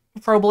prevalent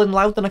throwable in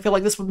loud, then I feel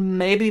like this would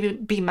maybe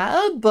be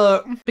meta,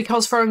 but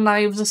because throwing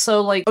knives are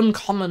so, like,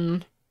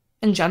 uncommon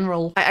in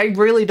general, I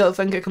really don't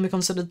think it can be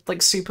considered,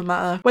 like, super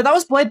meta. Wait, that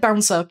was Blade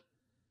Bouncer.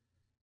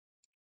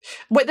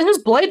 Wait, this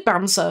is Blade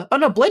Bouncer. Oh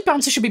no, Blade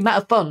Bouncer should be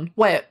meta fun.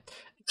 Wait.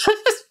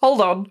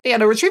 Hold on. Yeah,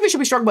 no, Retriever should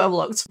be strong but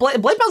overlooked.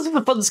 Blade Bouncer is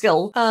a fun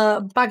skill.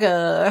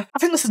 Bagger. I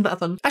think this is meta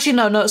fun. Actually,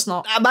 no, it's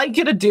not. Am I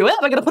gonna do it?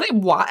 Am I gonna put it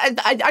in what?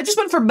 I just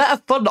went from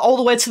meta fun all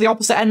the way to the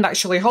opposite end,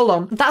 actually. Hold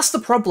on. That's the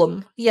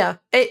problem. Yeah,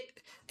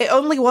 it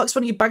only works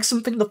when you bag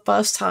something the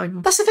first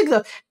time. That's the thing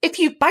though, if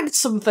you bagged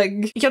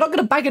something, you're not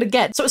gonna bag it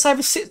again. So it's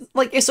either,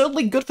 like, it's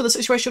only good for the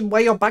situation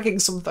where you're bagging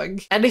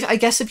something. And I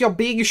guess if you're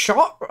being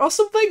shot or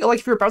something, or like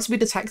if you're about to be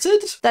detected,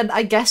 then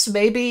I guess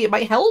maybe it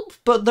might help,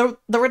 but there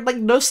are like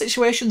no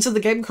situations in the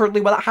game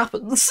currently where that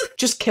happens.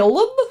 Just kill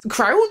them,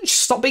 crouch,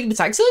 stop being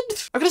detected.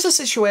 I'm gonna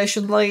say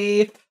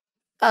situationally,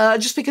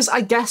 just because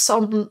I guess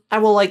on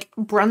our like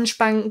branch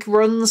bank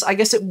runs, I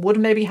guess it would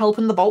maybe help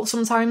in the vault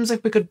sometimes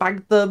if we could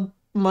bag the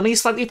money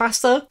slightly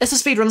faster. It's a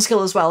speedrun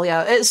skill as well,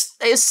 yeah.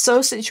 It's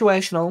so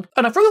situational.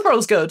 And a frugal throw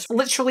is good.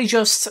 Literally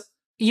just,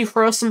 you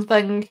throw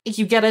something,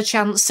 you get a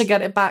chance to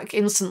get it back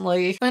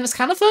instantly. I mean, it's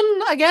kind of fun,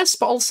 I guess,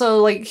 but also,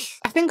 like,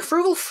 I think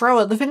frugal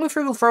thrower, the thing with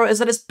frugal thrower is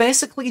that it's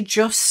basically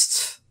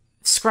just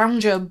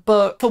Scrounger,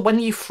 but for when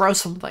you throw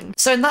something.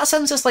 So in that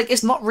sense, it's like,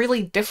 it's not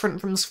really different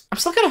from... I'm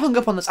still kind of hung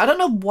up on this. I don't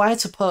know where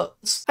to put.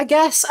 I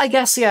guess,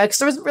 yeah, because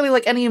there isn't really,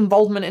 like, any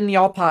involvement in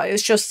your part.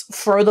 It's just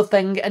throw the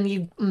thing and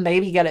you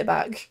maybe get it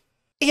back.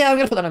 Yeah, I'm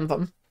gonna put that in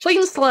fun.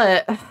 Clean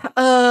slate.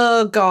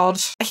 Oh god.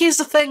 Here's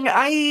the thing,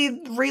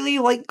 I really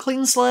like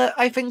clean slate.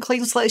 I think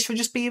clean slate should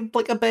just be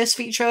like a base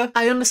feature.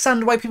 I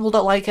understand why people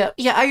don't like it.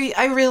 Yeah,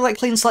 I really like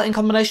clean slate in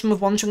combination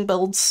with one-chunk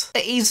builds.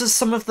 It eases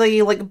some of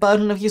the like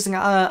burden of using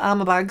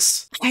armor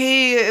bags.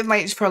 I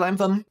might just throw that in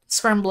fun.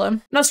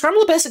 Scrambler. No,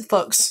 Scrambler basic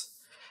fucks.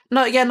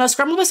 No,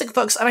 Scrambler basic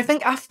fucks, and I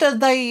think after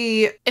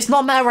they... It's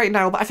not meta right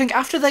now, but I think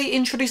after they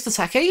introduce the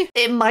techie,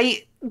 it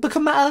might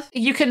become meta.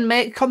 You can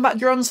make combat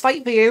drones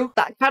fight for you.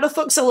 That kind of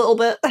fucks a little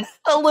bit.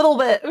 A little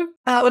bit.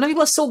 Whenever you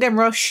play Soul Game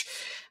Rush,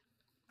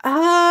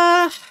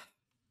 I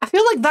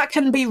feel like that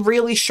can be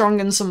really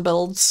strong in some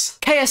builds.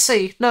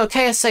 KSC. No,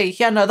 KSC.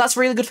 Yeah, no, that's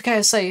really good for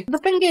KSC. The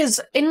thing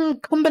is, in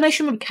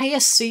combination with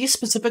KSC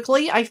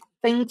specifically, I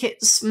think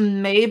it's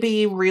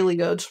maybe really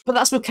good. But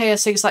that's with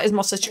KSC, so that is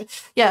more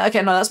yeah,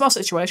 okay, no, that's more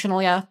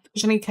situational, yeah.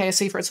 You need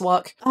KSC for it to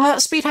work.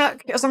 Speed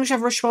hack, as long as you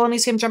have rush while an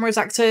ECM jammer is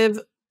active.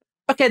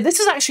 Okay, this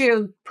is actually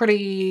a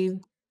pretty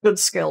good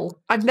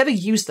skill. I've never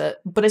used it,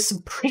 but it's a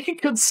pretty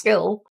good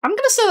skill. I'm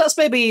gonna say that's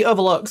maybe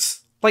overlooked.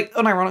 Like,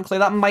 unironically,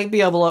 that might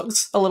be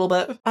overlooked a little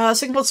bit.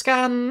 Signal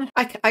scan.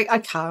 I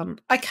can't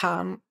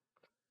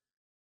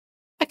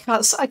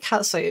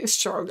say it's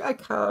strong. I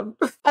can't.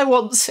 I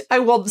want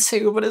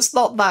to, but it's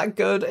not that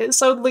good.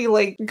 It's only,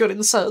 like, good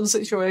in certain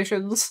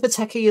situations. The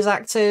techie is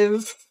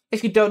active.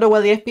 If you don't know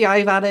where the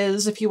FBI van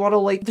is, if you want to,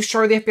 like,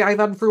 destroy the FBI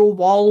van through a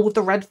wall with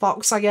the red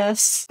fox, I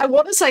guess. I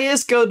want to say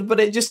it's good, but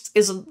it just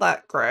isn't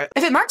that great.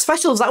 If it maxed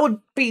specials, that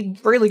would be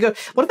really good.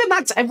 What if it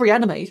maxed every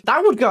enemy?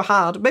 That would go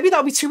hard. Maybe that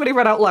would be too many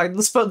red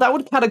outlines, but that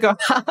would kind of go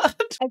hard.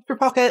 Extra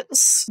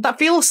pockets. That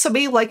feels to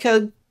me like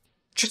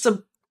just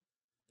a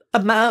a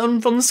meta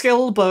unfun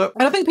skill, but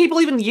I don't think people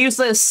even use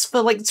this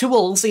for like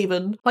tools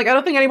even. Like, I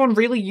don't think anyone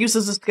really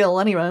uses a skill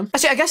anyway.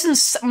 Actually, I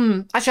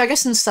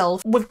guess in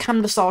stealth, with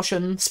cam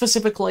distortion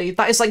specifically,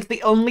 that is like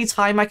the only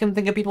time I can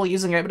think of people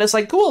using it, but it's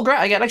like, cool, great,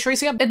 I get extra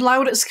ECM. In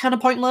loud, it's kind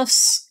of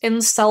pointless.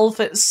 In stealth,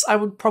 it's, I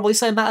would probably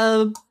say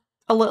meta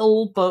a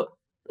little, but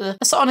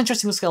it's not an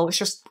interesting skill, it's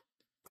just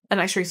an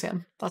extra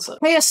ECM, that's it.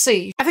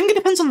 KSC, I think it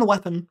depends on the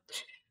weapon.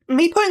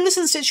 Me putting this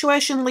in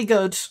situationally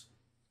good.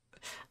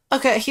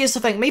 Okay, here's the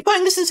thing. Me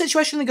putting this in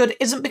situationally good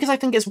isn't because I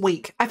think it's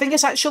weak. I think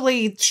it's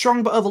actually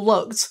strong but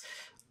overlooked,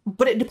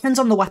 but it depends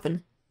on the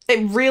weapon.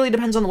 It really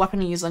depends on the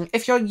weapon you're using.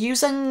 If you're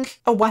using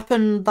a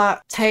weapon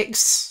that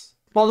takes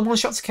more than one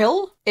shot to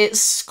kill,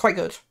 it's quite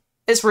good.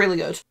 It's really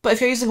good. But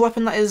if you're using a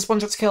weapon that is one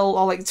shot to kill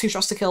or like 2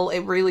 shots to kill,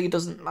 it really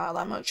doesn't matter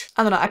that much.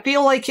 I don't know, I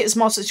feel like it's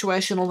more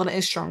situational than it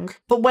is strong.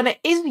 But when it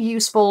is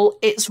useful,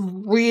 it's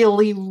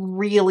really,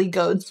 really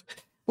good.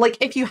 Like,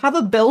 if you have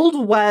a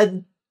build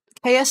where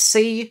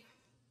KSC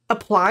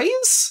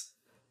applies,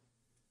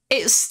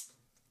 it's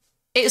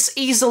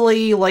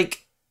easily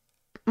like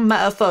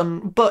meta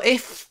fun, but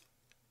if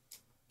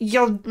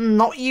you're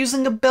not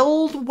using a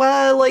build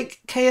where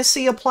like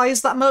KSC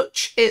applies that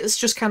much, it's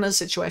just kind of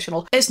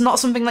situational. It's not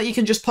something that you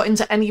can just put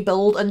into any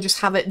build and just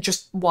have it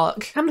just work.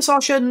 Cam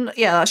distortion,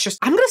 yeah, that's just,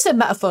 I'm gonna say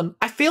meta fun.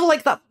 I feel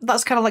like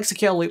that's kind of like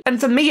secure loop, and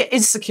for me it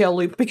is secure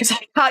loop because I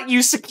can't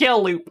use secure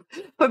loop.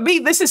 For me,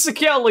 this is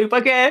secure loop,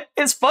 okay?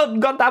 It's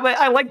fun, goddammit.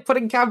 I like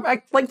putting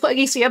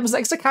ECMs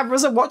next to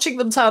cameras and watching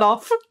them turn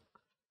off.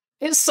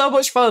 It's so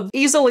much fun.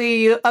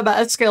 Easily a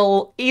meta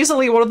skill,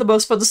 easily one of the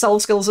most fun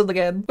stealth skills in the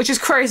game, which is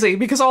crazy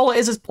because all it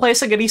is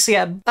placing an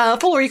ECM.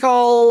 Full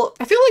recall,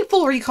 I feel like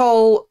full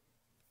recall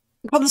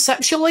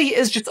conceptually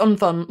is just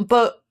unfun,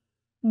 but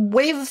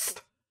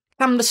with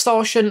cam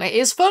distortion it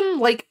is fun.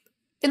 Like,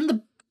 in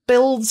the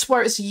builds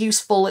where it's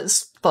useful,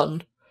 it's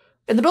fun.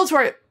 In the builds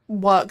where it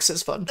works,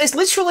 it's fun. It's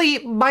literally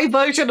my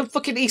version of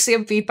fucking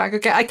ECM feedback,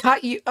 okay? I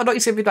can't use, not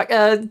ECM feedback,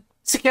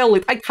 secure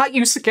loop. I can't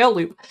use secure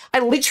loop.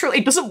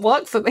 It doesn't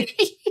work for me.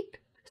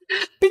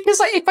 Because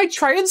if I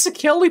try and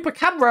secure loop a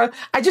camera,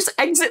 I just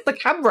exit the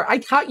camera. I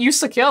can't use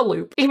secure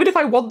loop. Even if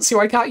I want to,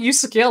 I can't use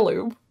secure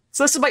loop.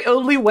 So this is my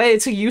only way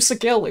to use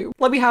secure loop.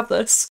 Let me have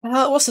this.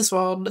 What's this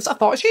one? Is that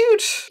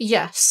Fortitude?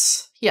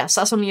 Yes. Yes,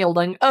 that's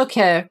unyielding.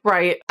 Okay,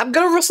 right. I'm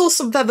gonna rustle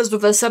some feathers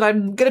with this and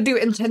I'm gonna do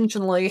it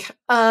intentionally.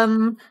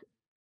 But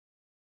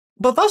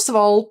first of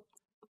all,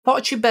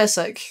 Fortitude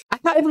basic. I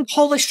can't even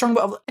call this strong,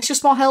 but it's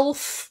just more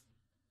health.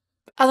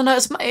 I don't know,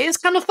 it's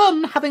kind of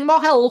fun having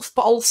more health,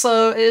 but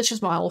also it's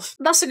just more health.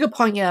 That's a good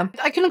point, yeah.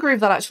 I can agree with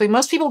that, actually.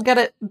 Most people get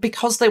it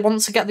because they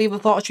want to get the other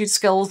Fortitude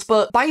skills,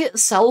 but by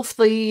itself,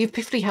 the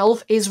 50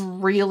 health is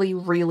really,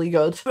 really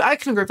good. I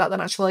can agree with that then,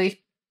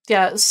 actually.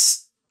 Yeah,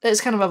 it's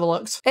kind of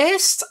overlooked.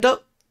 Aced, I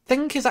don't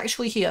think is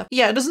actually here.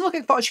 Yeah, it doesn't look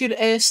like Fortitude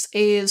Aced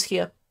is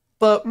here.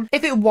 But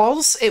if it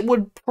was, it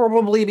would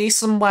probably be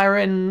somewhere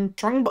in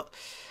strong, but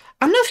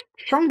I don't know if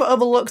strong but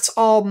overlooked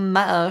or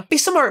meta. Be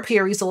somewhere up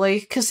here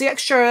easily, because the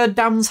extra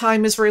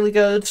downtime is really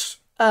good.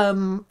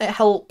 It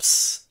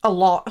helps a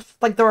lot.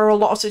 Like, there are a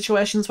lot of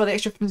situations where the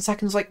extra 15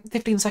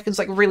 seconds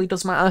like really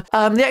does matter.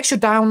 The extra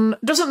down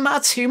doesn't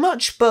matter too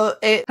much, but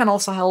it can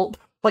also help,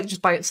 like,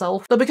 just by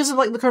itself. But because of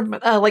like the current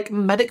like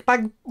medic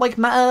bag like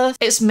meta,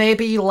 it's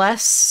maybe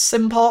less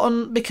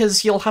important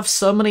because you'll have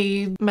so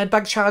many med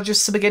bag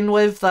charges to begin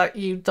with that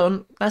you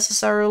don't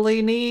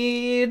necessarily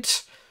need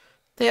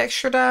the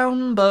extra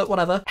down, but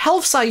whatever.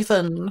 Health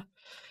Siphon.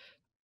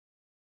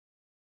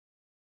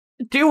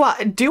 Do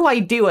I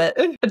do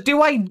it?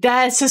 Do I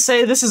dare to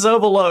say this is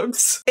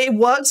overlooked? It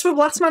works with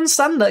Last Man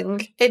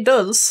Standing. It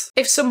does.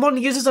 If someone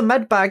uses a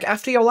med bag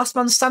after your Last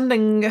Man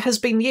Standing has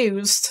been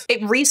used,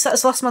 it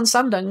resets Last Man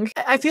Standing.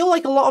 I feel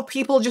like a lot of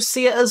people just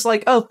see it as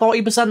like, oh,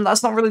 40%,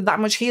 that's not really that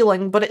much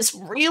healing, but it's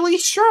really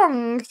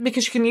strong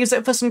because you can use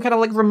it for some kind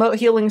of like remote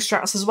healing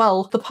strats as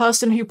well. The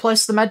person who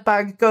placed the med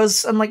bag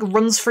goes and like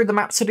runs through the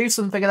map to do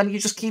something, and then you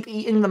just keep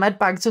eating the med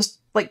bag to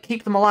like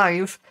keep them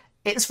alive.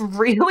 It's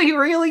really,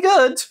 really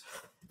good.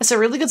 It's a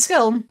really good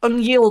skill.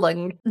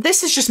 Unyielding.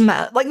 This is just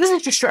meta. Like, this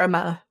is just straight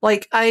meta.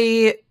 Like,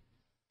 I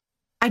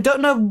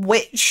don't know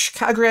which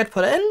category I'd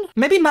put it in.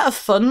 Maybe meta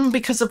fun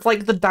because of,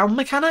 like, the down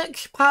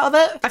mechanic part of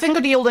it. I think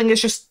unyielding is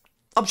just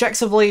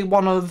objectively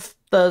one of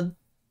the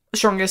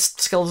strongest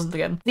skills in the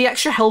game. The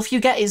extra health you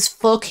get is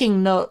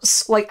fucking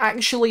nuts. Like,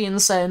 actually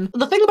insane.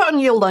 The thing about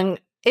unyielding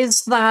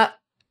is that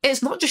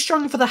it's not just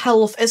strong for the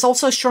health, it's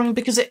also strong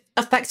because it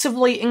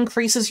effectively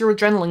increases your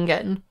adrenaline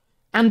gain.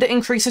 And it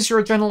increases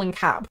your adrenaline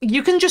cap.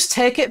 You can just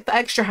take it for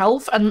extra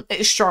health and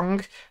it's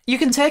strong. You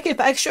can take it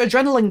for extra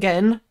adrenaline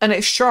gain and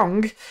it's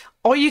strong.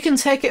 Or you can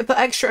take it for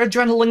extra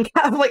adrenaline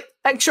cap, like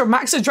extra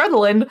max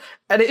adrenaline,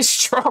 and it's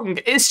strong.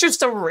 It's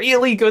just a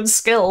really good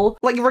skill.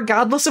 Like,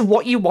 regardless of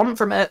what you want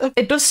from it.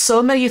 It does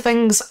so many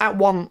things at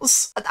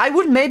once. I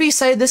would maybe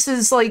say this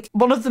is like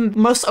one of the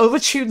most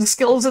overtuned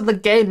skills in the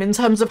game in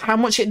terms of how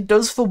much it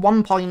does for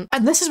one point.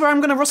 And this is where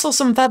I'm gonna rustle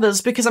some feathers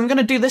because I'm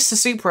gonna do this to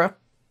Supra.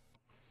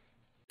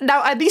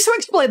 Now, I need to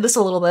explain this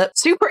a little bit.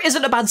 Super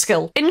isn't a bad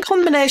skill. In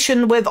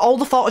combination with all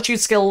the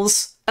Fortitude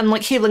skills and,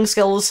 like, healing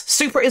skills,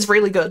 Super is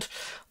really good.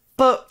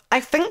 But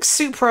I think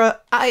Super,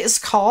 at its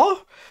core,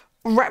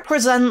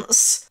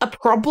 represents a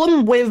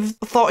problem with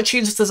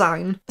Fortitude's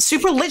design.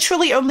 Super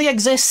literally only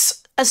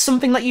exists as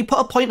something that you put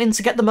a point in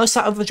to get the most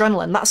out of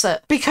adrenaline, that's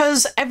it.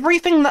 Because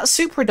everything that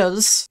Super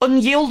does,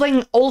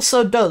 Unyielding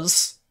also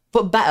does,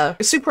 but better.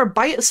 Super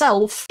by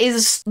itself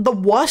is the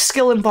worst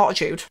skill in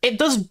Fortitude. It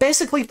does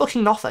basically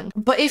fucking nothing.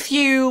 But if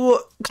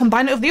you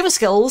combine it with the other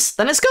skills,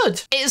 then it's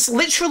good. It's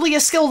literally a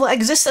skill that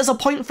exists as a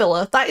point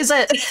filler. That is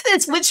it.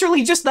 It's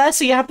literally just there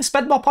so you have to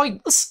spend more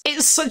points.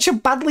 It's such a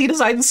badly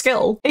designed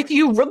skill. If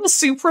you run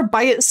Super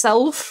by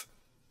itself,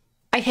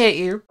 I hate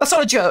you. That's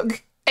not a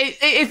joke.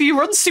 If you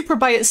run Super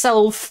by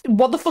itself,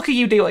 what the fuck are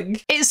you doing?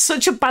 It's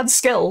such a bad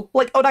skill.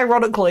 Like,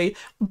 unironically,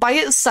 by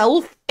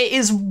itself, it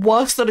is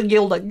worse than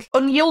Unyielding.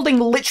 Unyielding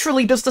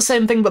literally does the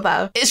same thing but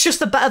better. It's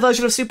just a better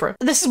version of Super.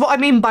 This is what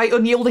I mean by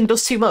Unyielding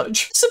does too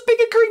much. It's a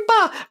bigger green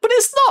bar, but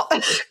it's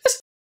not!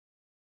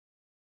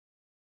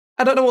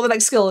 I don't know what the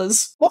next skill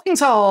is. Walking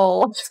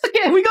Tall.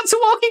 Okay, we got to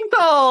Walking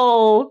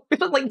Tall! We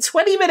spent like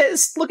 20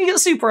 minutes looking at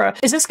Super.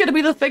 Is this gonna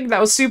be the thing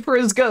now? Super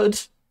is good?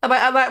 Am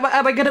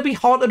I gonna be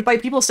haunted by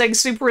people saying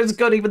Super is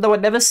good even though I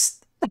never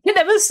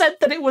said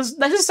that it was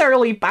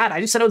necessarily bad,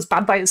 I just said it was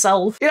bad by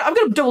itself. You know, I'm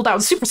gonna double down,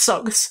 Super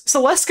sucks. It's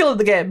the worst skill in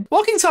the game.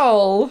 Walking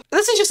Tall.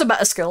 This is just a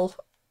meta skill,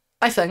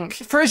 I think.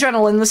 For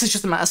adrenaline, this is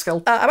just a meta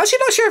skill. I'm actually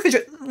not sure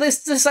if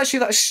this is actually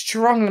that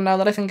strong now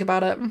that I think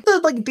about it.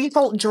 The, like,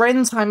 default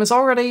drain time is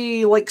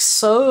already, like,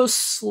 so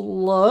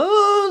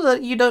slow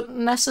that you don't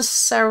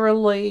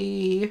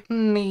necessarily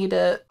need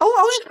it.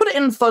 I'll just put it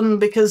in fun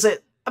because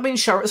I mean,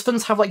 sure, it's fun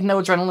to have, like,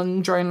 no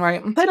adrenaline drain,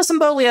 right? Beta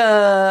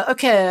Symbolia.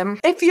 Okay.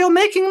 If you're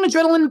making an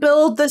adrenaline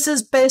build, this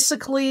is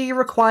basically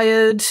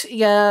required,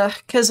 yeah,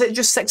 because it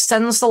just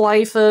extends the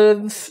life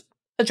of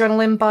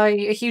adrenaline by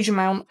a huge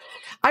amount.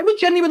 I would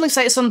genuinely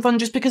say it's unfun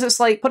just because it's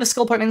like, put a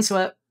skill point into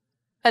it,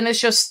 and it's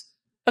just,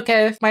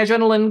 okay, my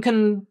adrenaline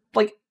can,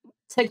 like,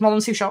 take more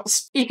than 2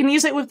 shots. You can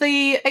use it with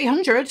the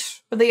 800,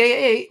 with the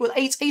 888, with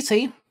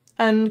 880,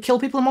 and kill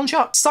people in 1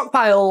 shot.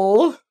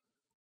 Stockpile.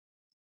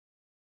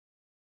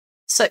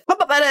 Sick.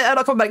 Medic.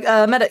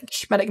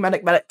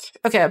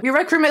 Okay, your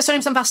rec crewmate is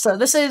 20% faster.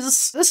 This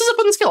is a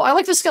fun skill. I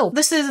like this skill.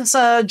 This is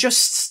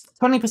just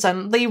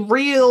 20%. The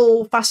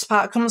real fast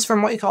part comes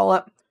from what you call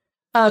it.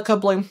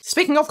 Code Blue.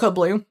 Speaking of Code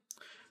Blue,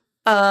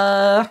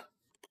 I'm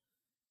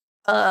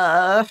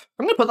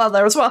gonna put that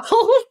there as well.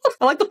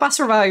 I like the fast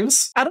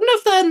revives. I don't know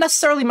if they're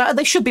necessarily meta.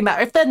 They should be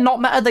meta. If they're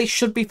not meta, they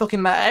should be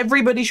fucking meta.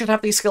 Everybody should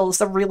have these skills.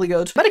 They're really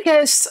good.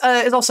 Medicase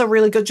is also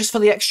really good just for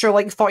the extra,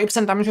 like,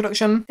 40% damage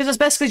reduction. Because it's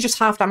basically just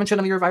half damage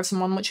whenever you revive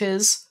someone, which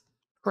is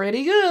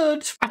pretty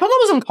good. I thought that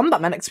was on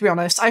Combat Medic, to be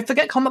honest. I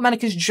forget Combat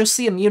Medic is just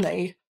the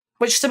immunity.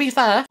 Which, to be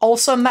fair,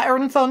 also meta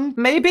and fun.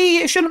 Maybe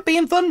it shouldn't be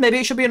in fun, maybe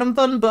it should be in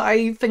unfun, but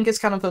I think it's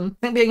kind of fun.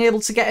 I think being able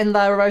to get in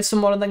there, revive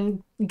someone, and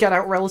then get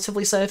out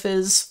relatively safe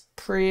is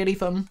pretty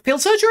fun. Field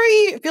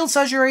Surgery.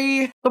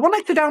 The one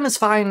extra down is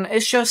fine.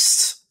 It's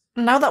just,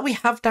 now that we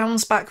have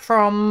downs back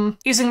from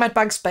using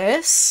medbag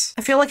space,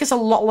 I feel like it's a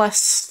lot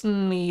less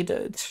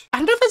needed. I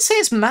don't know if I'd say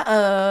it's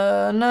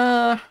meta,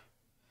 no.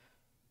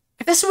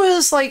 If this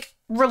was, like,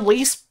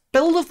 release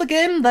build of the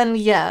game, then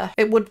yeah,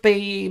 it would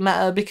be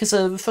meta because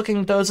of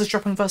fucking dozers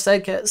dropping first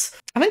aid kits.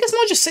 I think it's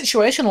more just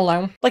situational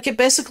now. Like, it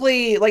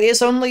basically, like,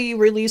 it's only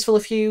really useful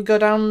if you go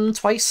down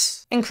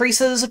twice.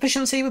 Increases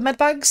efficiency with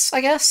medbags,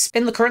 I guess.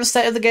 In the current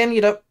state of the game, you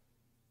don't...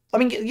 I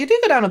mean, you do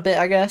go down a bit,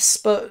 I guess,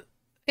 but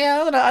yeah, I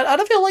don't know. I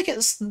don't feel like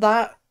it's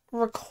that,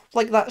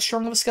 like, that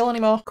strong of a skill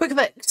anymore. Quick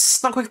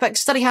Fix. Not Quick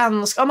Fix. Steady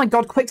Hands. Oh my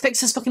god, Quick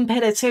Fix is fucking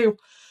PD2.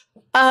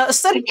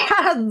 Steady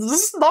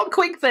Hands, not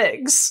Quick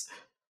Fix.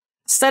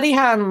 Steady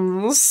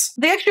Hands.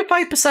 The extra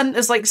 5%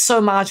 is, like, so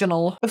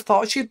marginal. With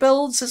Fortitude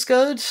builds, it's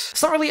good.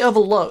 It's not really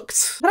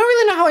overlooked. I don't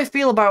really know how I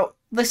feel about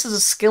this as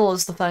a skill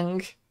as the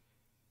thing.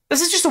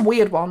 This is just a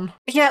weird one.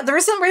 Yeah, there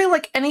isn't really,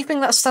 like, anything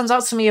that stands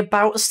out to me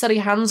about Steady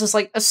Hands as,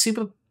 like, a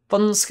super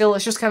fun skill.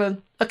 It's just kind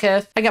of,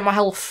 okay, I get my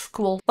health,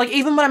 cool. Like,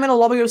 even when I'm in a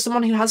lobby with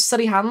someone who has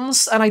Steady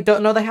Hands, and I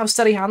don't know they have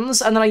Steady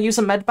Hands, and then I use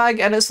a medbag,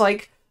 and it's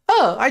like,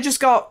 oh, I just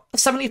got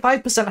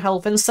 75%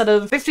 health instead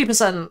of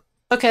 50%.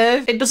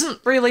 Okay, it doesn't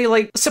really,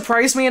 like,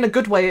 surprise me in a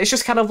good way. It's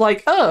just kind of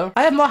like, oh,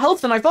 I have more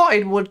health than I thought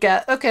I would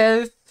get.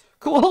 Okay,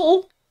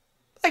 cool,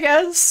 I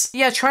guess.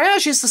 Yeah,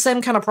 Triage is the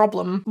same kind of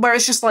problem, where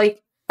it's just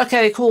like,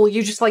 okay, cool,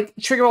 you just, like,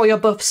 trigger all your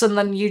buffs and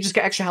then you just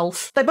get extra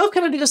health. They both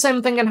kind of do the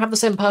same thing and have the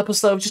same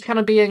purpose, though, of just kind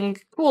of being,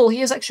 cool,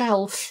 here's extra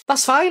health.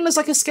 That's fine as,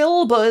 like, a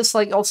skill, but it's,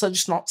 like, also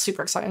just not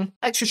super exciting.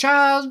 Extra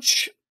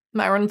charge,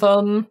 meta and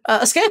fun.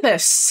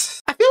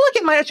 Escapist. I feel like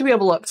it might actually be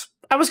overlooked.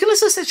 I was gonna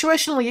say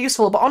situationally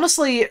useful, but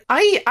honestly,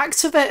 I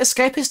activate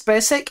Escapist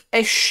Basic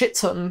a shit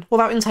ton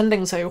without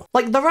intending to.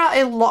 Like, there are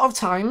a lot of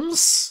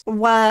times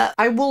where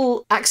I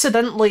will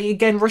accidentally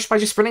gain rush by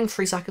just sprinting for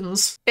 3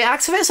 seconds. It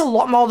activates a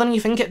lot more than you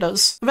think it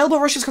does. Available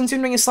rushes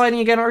consumed when you're sliding,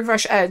 you gain a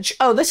refresh edge.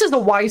 Oh, this is a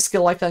Y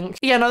skill, I think.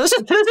 Yeah, no, this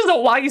is a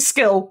Y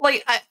skill.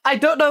 Like, I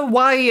don't know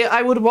why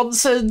I would want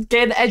to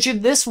gain edge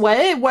in this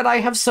way when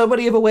I have so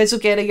many other ways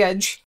of gaining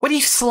edge. When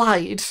you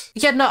slide.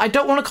 Yeah, no, I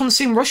don't want to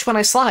consume rush when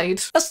I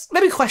slide. That's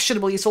maybe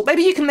questionable useful.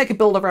 Maybe you can make a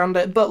build around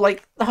it, but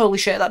like, holy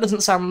shit, that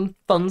doesn't sound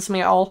fun to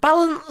me at all.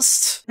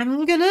 Balanced.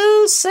 I'm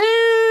gonna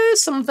say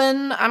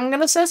something.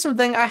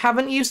 I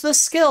haven't used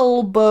this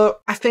skill,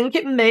 but I think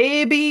it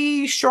may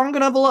be strong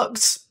and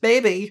overlooked.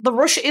 Maybe. The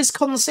rush is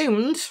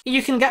consumed.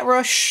 You can get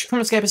rush from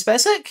Escapist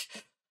Basic.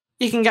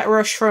 You can get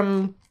rush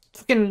from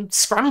fucking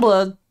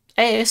Scrambler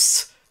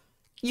Ace.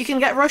 You can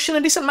get rush in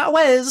a decent amount of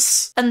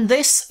ways. And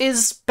this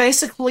is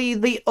basically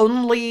the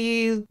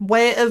only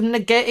way of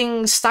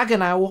negating stagger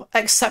now,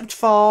 except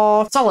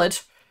for solid.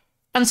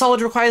 And solid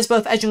requires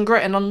both edge and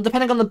grit, and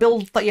depending on the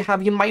build that you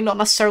have, you might not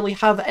necessarily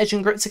have edge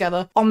and grit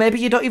together. Or maybe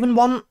you don't even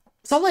want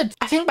solid.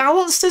 I think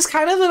balanced is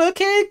kind of an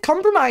okay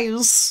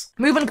compromise.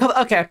 Move and cover.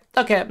 Okay.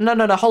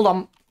 No, hold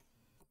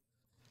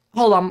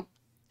on.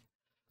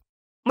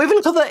 Move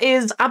and cover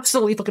is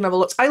absolutely fucking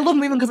overlooked. I love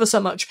move and cover so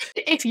much.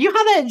 If you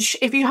have edge,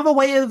 if you have a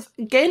way of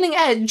gaining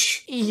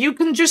edge, you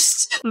can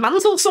just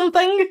mantle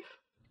something,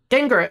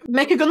 gain grit.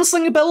 Make a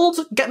gunslinger build,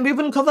 get move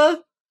and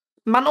cover,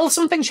 mantle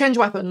something, change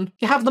weapon.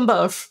 You have them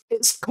both.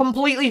 It's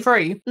completely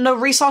free. No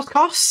resource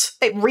costs.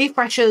 It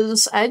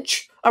refreshes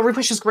edge, or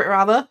refreshes grit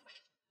rather.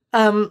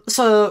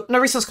 So no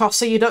resource costs,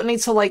 so you don't need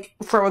to like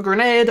throw a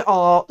grenade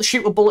or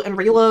shoot a bullet and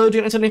reload,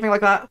 you don't need to do anything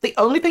like that. The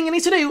only thing you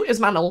need to do is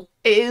mantle.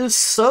 It is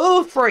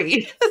so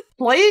free.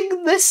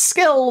 Playing this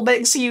skill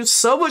makes you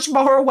so much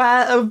more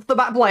aware of the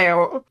map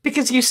layout,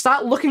 because you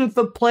start looking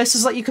for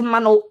places that you can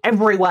mantle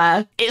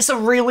everywhere. It's a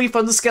really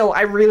fun skill.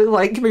 I really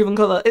like move and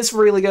cover. It's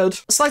really good.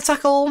 Slide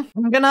tackle,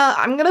 I'm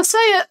gonna say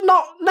it.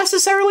 Not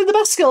necessarily the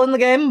best skill in the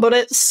game, but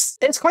it's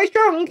quite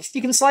strong.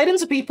 You can slide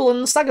into people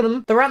and stagger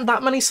them. There aren't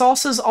that many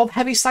sources of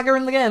heavy stagger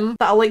in the game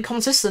that are like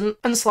consistent,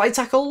 and slide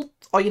tackle,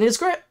 all you need is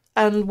grit.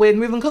 And with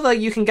move and cover,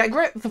 you can get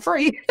grit for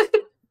free.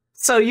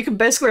 So you can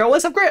basically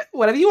always have grit,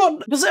 whatever you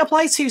want. Does it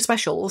apply to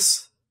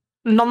specials?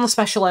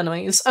 Non-special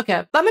enemies.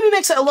 Okay, that maybe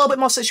makes it a little bit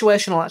more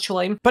situational,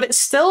 actually. But it's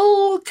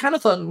still kind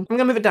of fun. I'm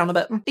gonna move it down a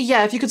bit.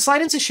 Yeah, if you could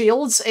slide into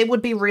shields, it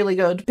would be really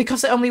good.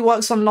 Because it only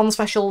works on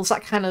non-specials,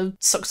 that kind of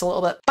sucks a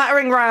little bit.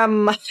 Battering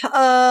ram.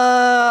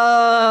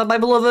 My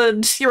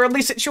beloved, you're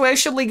only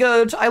situationally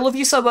good. I love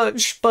you so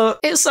much, but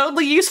it's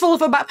only useful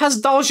if a map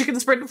has doors you can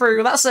sprint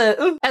through. That's it.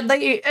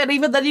 And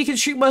even then you can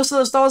shoot most of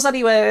those doors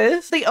anyway.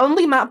 The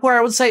only map where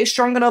I would say it's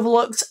strong and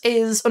overlooked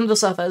is under the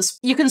surface.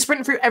 You can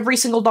sprint through every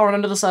single door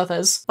under the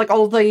surface. Like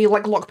all the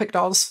like lockpick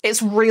doors.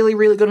 It's really,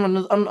 really good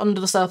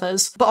under the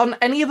surface. But on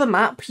any other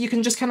map, you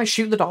can just kind of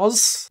shoot the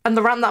doors. And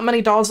there aren't that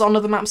many doors on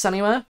other maps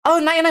anyway. Oh,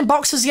 99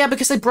 boxes, yeah,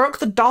 because they broke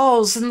the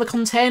doors in the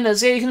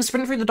containers. Yeah, you can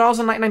sprint through the doors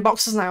on 99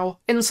 boxes now,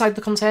 inside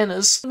the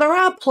containers. There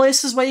are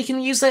places where you can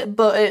use it,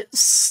 but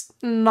it's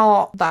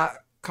not that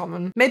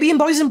common. Maybe in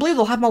Boys in Blue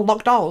they'll have more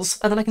locked doors,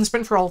 and then I can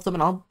sprint through all of them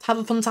and I'll have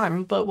a fun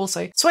time, but we'll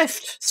see.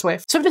 Swift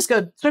is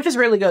good. Swift is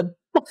really good.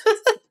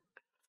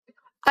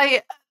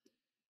 I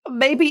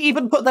maybe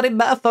even put that in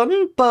meta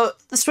fun, but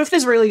the Swift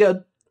is really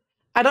good.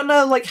 I don't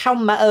know like how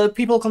meta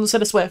people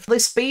consider Swift. The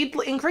speed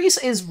increase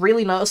is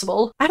really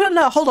noticeable. I don't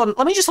know, hold on,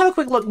 let me just have a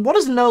quick look. What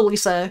does Noli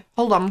say?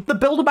 Hold on. The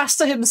Builder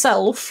Master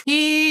himself,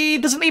 he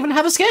doesn't even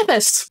have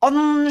Escapist.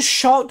 On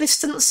short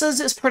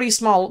distances, it's pretty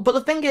small, but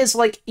the thing is,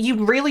 like,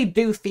 you really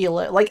do feel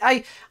it. Like,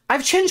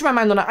 I've changed my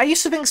mind on it. I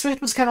used to think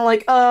Swift was kind of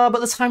like, oh,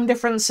 but the time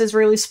difference is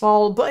really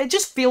small, but it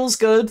just feels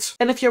good.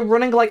 And if you're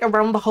running, like,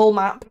 around the whole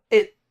map,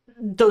 it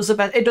does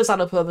add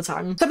up over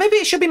time. So maybe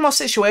it should be more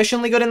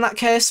situationally good in that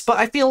case, but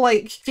I feel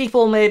like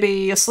people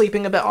maybe are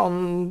sleeping a bit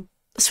on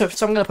Swift,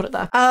 so I'm gonna put it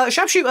there.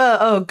 Sharpshooter,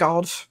 oh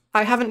god.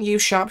 I haven't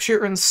used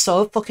Sharpshooter in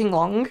so fucking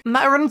long.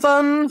 Meta and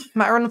fun.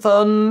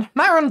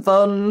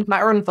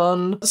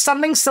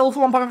 Standing still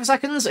for 1.5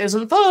 seconds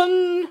isn't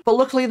fun, but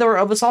luckily there are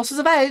other sources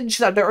of edge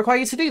that don't require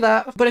you to do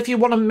that. But if you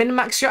want to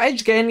min-max your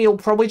edge gain, you'll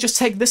probably just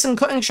take this and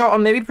cutting shot, or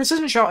maybe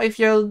precision shot if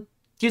you're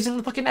using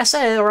the fucking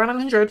SA or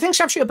 900. I think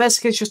Sharpshooter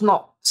basically is just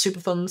not super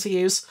fun to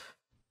use.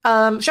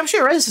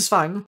 Sharpshooter is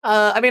fine.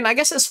 I mean, I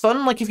guess it's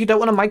fun, like, if you don't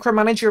want to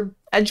micromanage your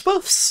edge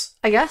buffs,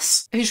 I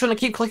guess. If you just want to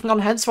keep clicking on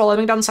heads while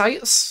aiming down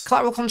sights.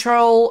 Collateral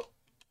control.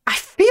 I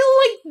feel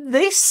like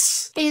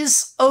this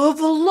is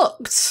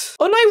overlooked.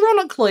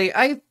 Unironically,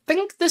 I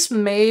think this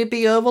may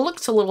be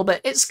overlooked a little bit.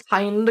 It's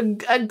kind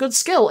of a good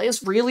skill.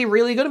 It's really,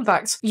 really good, in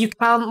fact. You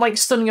can't, like,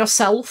 stun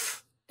yourself.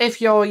 If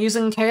you're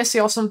using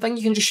KSC or something,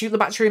 you can just shoot the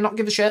battery and not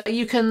give a shit.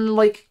 You can,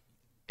 like,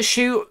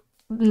 shoot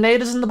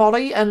naders in the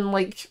body and,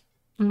 like,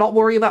 not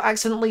worry about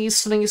accidentally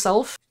stunning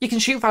yourself. You can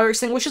shoot fire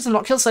extinguishers and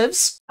not kill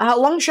civs.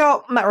 Long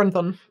shot, meta and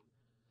fun.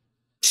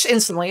 Just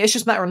instantly. It's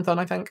just meta and fun,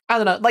 I think. I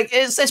don't know. Like,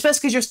 it's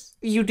basically just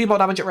you do more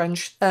damage at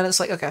range, and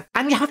it's like, okay.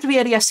 And you have to be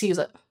ADS to use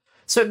it.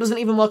 so it doesn't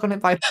even work on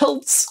hipfire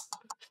builds.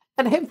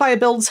 And hipfire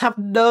builds have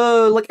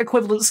no, like,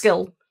 equivalent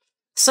skill.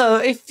 So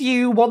if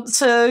you want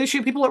to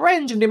shoot people at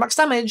range and do max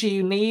damage,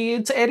 you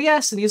need to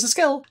ADS and use a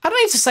skill. I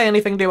don't need to say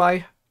anything, do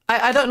I?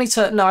 I don't need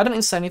to- no, I don't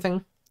need to say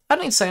anything. I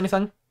don't need to say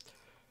anything.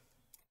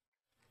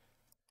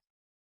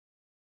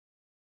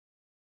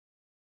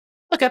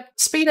 Okay,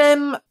 speed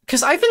aim,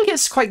 because I think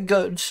it's quite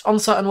good on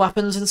certain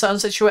weapons in certain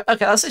situations.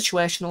 Okay, that's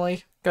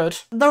situationally good.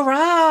 There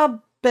are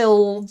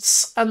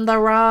builds and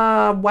there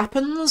are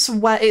weapons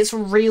where it's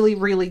really,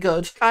 really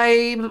good.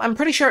 I'm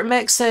pretty sure it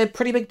makes a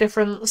pretty big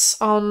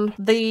difference on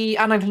the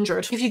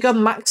R900. If you go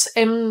max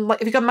aim,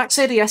 like if you go max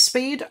ADS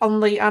speed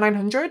on the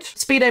R900,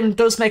 speed aim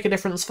does make a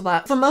difference for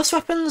that. For most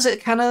weapons,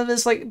 it kind of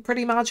is like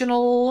pretty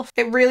marginal.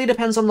 It really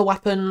depends on the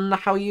weapon,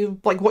 how you,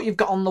 like what you've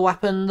got on the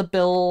weapon, the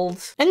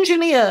build.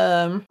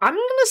 Engineer, I'm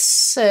gonna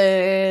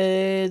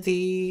say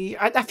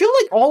I feel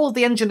like all of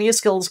the engineer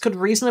skills could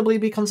reasonably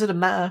be considered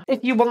meta. If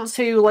you want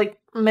to like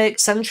make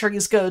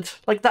sentries good.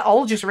 Like, they're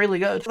all just really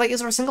good. Like, is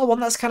there a single one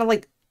that's kind of,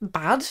 like,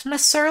 bad,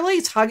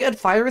 necessarily? Targeted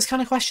fire is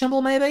kind of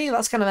questionable, maybe?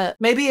 That's kind of it.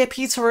 Maybe a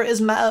P3 is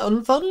meta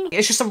unfun?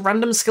 It's just a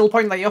random skill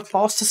point that you're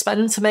forced to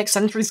spend to make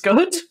sentries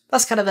good?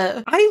 That's kind of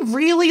it. I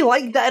really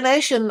like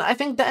Detonation. I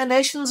think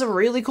Detonation's a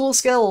really cool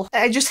skill.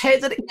 I just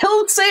hate that it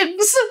kills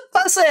Sims.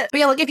 That's it. But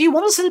yeah, like, if you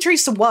want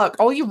sentries to work,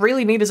 all you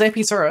really need is AP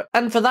turret.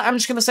 And for that, I'm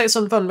just gonna say it's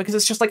unfun, because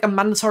it's just, like, a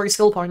mandatory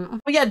skill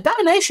point. But yeah,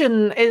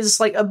 Detonation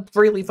is, like, a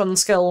really fun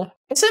skill.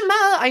 Is it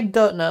meta? I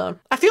don't know.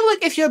 I feel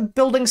like if you're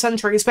building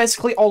sentries,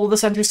 basically all of the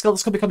sentry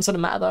skills could be considered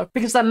meta, though,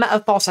 because they're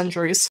meta for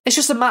sentries. It's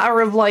just a matter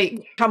of,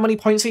 like, how many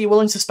points are you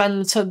willing to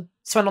spend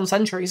on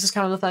sentries is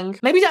kind of the thing.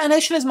 Maybe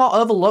Detonation is more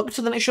overlooked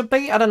than it should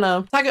be? I don't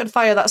know. Targeted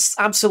fire, that's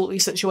absolutely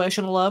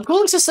situational though.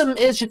 Cooling system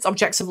is just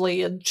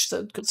objectively just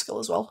a good skill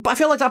as well. But I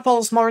feel like that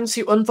falls more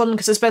into unfun,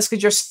 because it's basically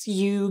just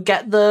you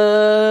get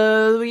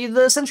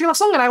the sentry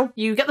lasts longer now.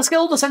 You get the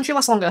skill, the sentry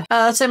lasts longer.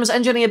 Same as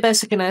engineer,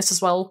 basic, and ace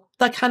as well.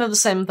 They're kind of the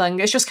same thing.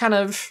 It's just kind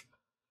of,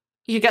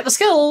 you get the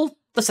skill,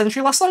 the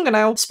sentry lasts longer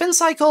now. Spin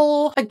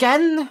cycle,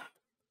 again,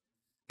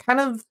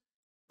 kind of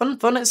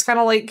fun. It's kind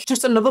of like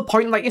just another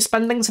point that you're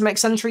spending to make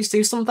sentries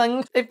do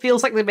something. It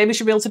feels like they maybe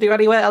should be able to do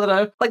anyway, I don't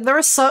know. Like, there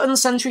are certain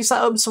sentry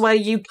setups where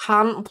you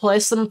can't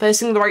place them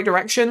facing the right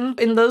direction.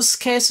 In those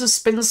cases,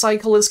 spin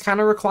cycle is kind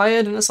of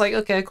required, and it's like,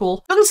 okay,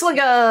 cool.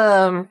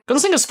 Gunslinger!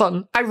 Gunslinger's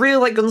fun. I really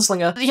like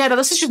Gunslinger. Yeah, no,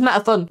 this is just meta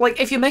fun. Like,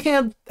 if you're making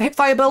a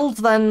hipfire build,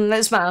 then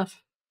it's meta.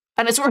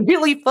 And it's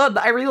really fun.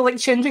 I really like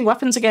changing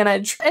weapons again,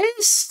 Edge.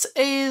 Ace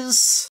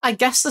is, I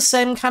guess, the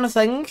same kind of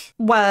thing,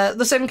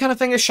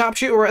 as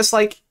Sharpshooter, where it's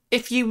like,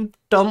 if you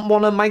don't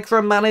want to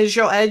micromanage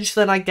your Edge,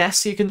 then I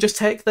guess you can just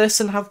take this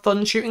and have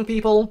fun shooting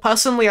people.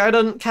 Personally, I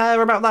don't care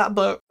about that,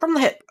 but from the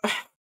hip.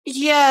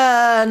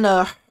 Yeah,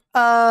 no.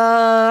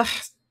 I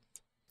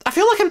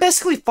feel like I'm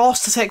basically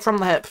forced to take from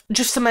the hip,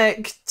 just to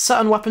make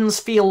certain weapons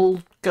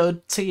feel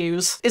good to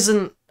use.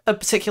 Isn't a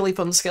particularly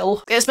fun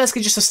skill. It's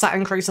basically just a stat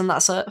increase and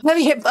that's it.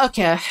 Heavy hip,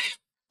 okay.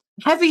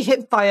 Heavy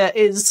hip fire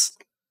is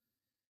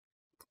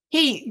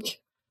peak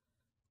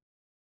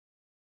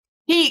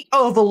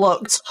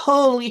overlooked.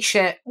 Holy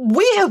shit.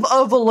 We have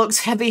overlooked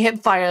heavy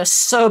hip fire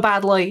so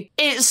badly.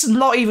 It's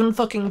not even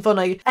fucking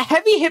funny. A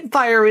heavy hip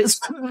fire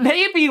is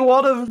maybe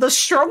one of the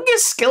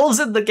strongest skills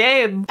in the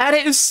game, and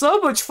it is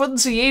so much fun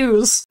to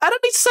use. I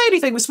don't need to say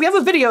anything because we have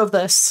a video of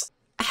this.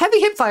 Heavy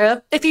hip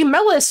fire, if you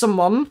melee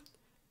someone,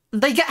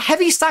 they get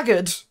heavy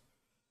staggered.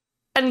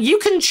 And you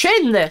can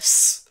chain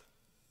this.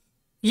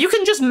 You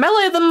can just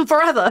melee them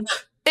forever.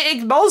 It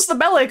ignores the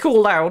melee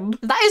cooldown.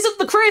 That isn't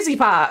the crazy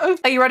part.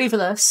 Are you ready for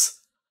this?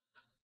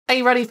 Are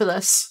you ready for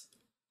this?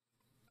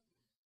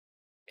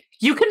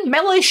 You can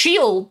melee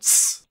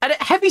shields, and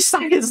it heavy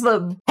staggers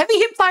them. Heavy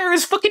hipfire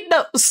is fucking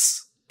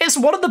nuts. It's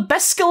one of the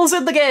best skills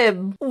in the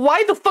game.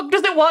 Why the fuck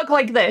does it work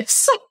like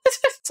this?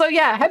 So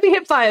yeah, heavy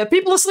hipfire.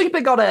 People are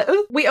sleeping on it.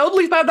 We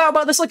only found out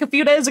about this like a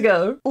few days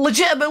ago.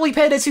 Legitimately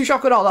PD3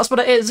 shock and all. That's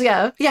what it is,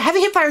 yeah. Yeah, heavy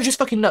hipfire is just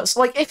fucking nuts.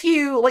 Like, if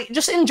you, like,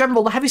 just in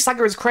general, the heavy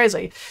stagger is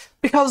crazy.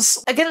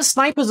 Because against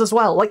snipers as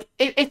well, like,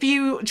 if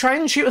you try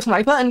and shoot a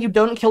sniper and you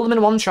don't kill them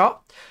in one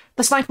shot,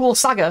 the sniper will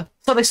stagger,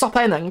 so they stop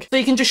aiming. So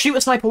you can just shoot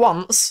a sniper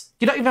once,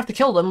 you don't even have to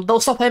kill them, they'll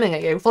stop aiming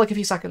at you for like a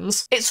few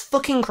seconds. It's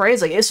fucking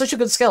crazy, it's such a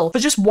good skill. For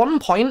just 1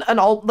 point,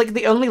 and all, like,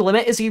 the only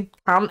limit is you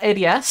can't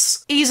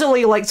ADS,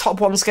 easily, like, top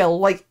 1 skill,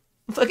 like,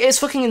 it's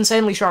fucking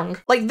insanely strong.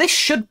 Like, this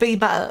should be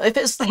better. If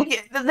it's,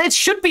 like, it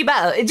should be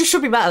better. It just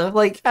should be better.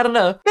 Like, I don't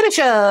know.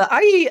 Finisher.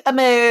 I am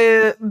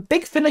a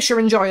big finisher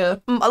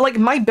enjoyer. Like,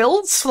 my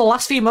builds for the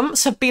last few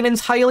months have been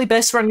entirely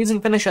based around using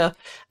finisher.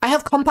 I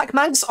have compact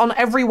mags on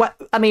every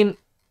I mean,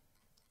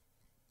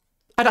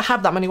 I don't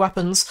have that many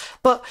weapons,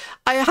 but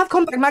I have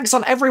compact mags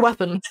on every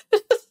weapon.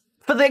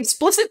 For the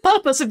explicit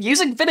purpose of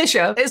using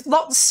finisher. It's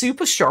not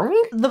super strong.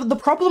 The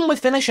problem with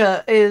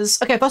finisher is,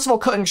 okay, first of all,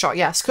 cutting shot,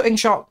 yes. Cutting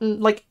shot,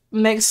 like,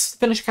 makes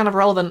finisher kind of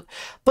relevant.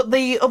 But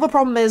the other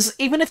problem is,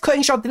 even if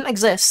cutting shot didn't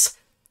exist,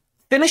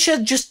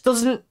 finisher just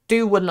doesn't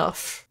do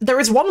enough. There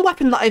is one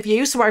weapon that I've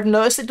used where I've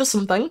noticed it does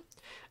something,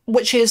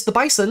 which is the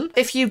Bison.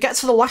 If you get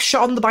to the last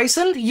shot on the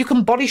Bison, you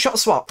can body shot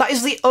swap. That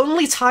is the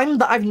only time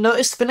that I've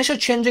noticed Finisher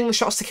changing the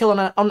shots to kill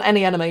on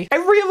any enemy.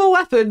 Every other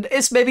weapon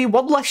is maybe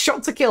one less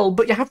shot to kill,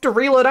 but you have to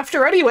reload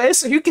after anyway,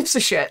 so who gives a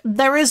shit?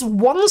 There is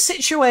one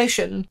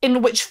situation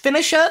in which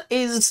Finisher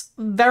is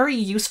very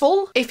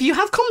useful. If you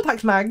have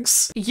compact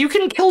mags, you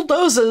can kill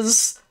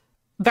dozers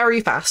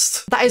very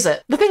fast. That is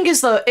it. The thing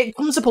is though, it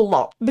comes up a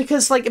lot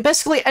because like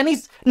basically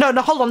no,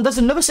 hold on, there's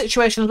another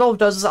situation with all of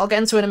dozers that I'll get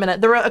into in a minute.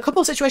 There are a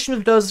couple of situations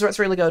with dozers where it's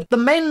really good. The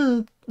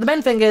main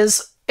thing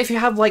is if you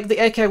have like the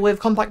AK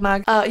with compact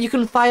mag, you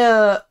can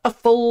fire a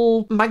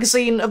full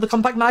magazine of the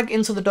compact mag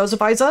into the dozer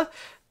visor,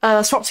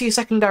 swap to your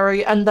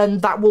secondary, and then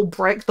that will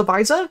break the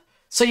visor.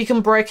 So you can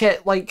break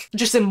it like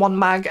just in one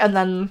mag, and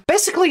then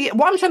basically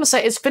what I'm trying to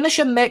say is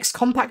Finisher makes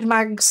compact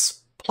mags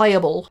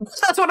playable.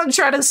 That's what I'm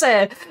trying to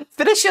say.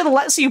 Finisher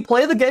lets you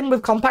play the game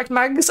with compact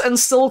mags and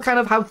still kind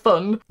of have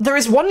fun. There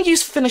is one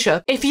use for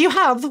Finisher. If you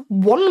have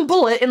one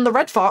bullet in the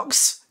Red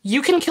Fox,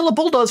 you can kill a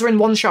bulldozer in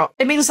one shot.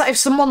 It means that if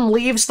someone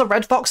leaves the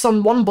Red Fox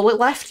on one bullet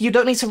left, you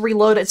don't need to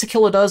reload it to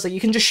kill a dozer.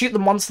 You can just shoot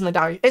them once and they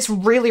die. It's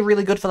really,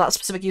 really good for that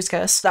specific use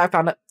case that I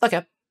found it.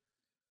 Okay.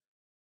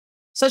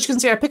 So as you can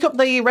see, I pick up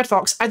the Red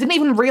Fox. I didn't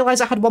even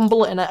realize I had one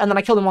bullet in it, and then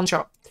I killed in one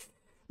shot.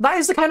 That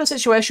is the kind of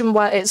situation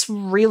where it's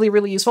really,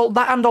 really useful.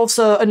 That and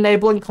also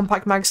enabling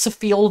compact mags to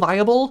feel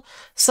viable.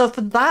 So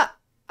for that,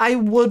 I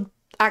would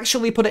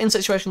actually put it in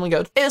situationally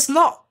good. It's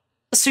not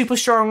super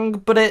strong,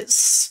 but it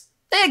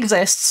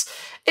exists.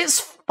 It's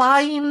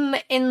fine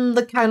in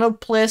the kind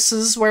of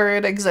places where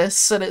it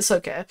exists, and it's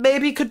okay.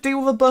 Maybe could do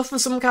with a buff of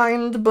some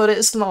kind, but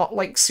it's not,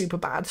 like, super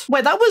bad.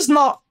 Wait, that was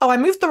not... Oh, I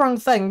moved the wrong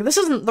thing. This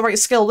isn't the right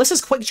skill. This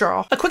is Quick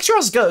Draw. A Quick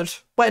Draw's good.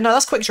 Wait, no,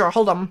 that's Quick Draw.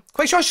 Hold on.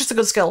 Quick Draw is just a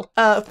good skill.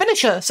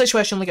 Finisher,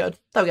 situationally good.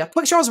 There we go.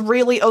 Quick Draw's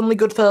really only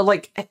good for,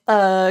 like,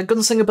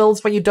 Gunslinger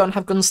builds where you don't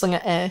have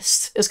Gunslinger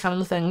aced, is kind of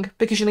the thing,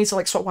 because you need to,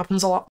 like, swap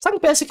weapons a lot.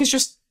 Tank Basic is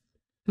just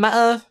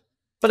meta,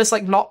 but it's,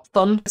 like, not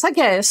fun. Tank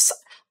Ace...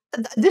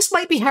 This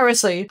might be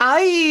heresy.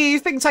 I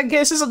think Tank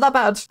Ace isn't that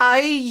bad. I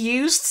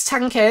used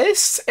Tank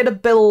Ace in a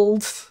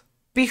build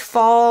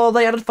before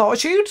they added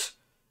Fortitude,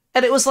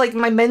 and it was like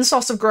my main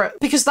source of grit,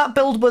 because that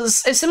build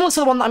it's similar to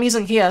the one that I'm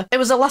using here. It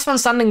was a last man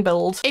standing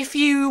build. If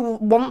you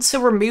want to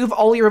remove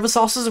all your other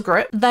sources of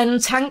grit, then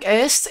Tank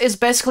Ace is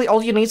basically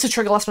all you need to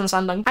trigger last man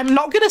standing. I'm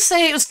not gonna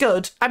say it was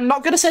good. I'm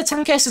not gonna say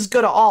Tank Ace is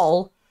good at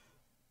all.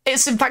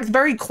 It's in fact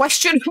very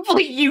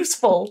questionably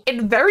useful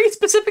in very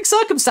specific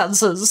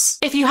circumstances.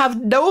 If you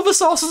have no other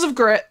sources of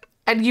grit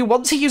and you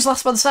want to use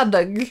last man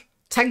standing,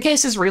 Tank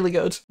Ace is really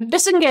good.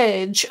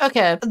 Disengage.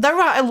 Okay, there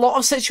are a lot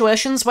of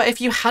situations where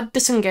if you had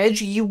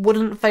disengage, you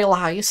wouldn't fail a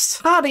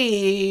heist.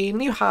 Hardy,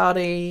 new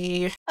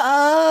Hardy.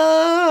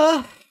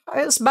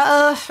 It's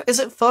better. Is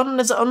it fun?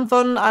 Is it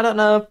unfun? I don't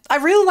know. I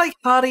really like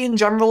Hardy in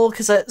general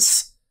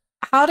because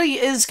Hardy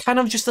is kind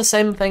of just the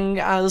same thing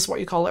as what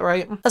you call it,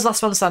 right? As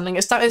last man standing.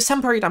 It's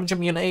temporary damage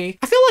immunity.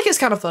 I feel like it's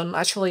kind of fun,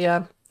 actually,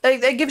 yeah.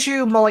 It gives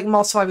you more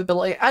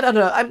survivability. I don't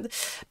know.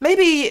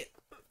 Maybe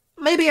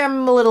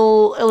I'm a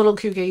little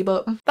kooky,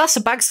 but that's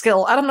a bag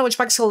skill. I don't know which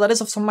bag skill that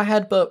is off the top of my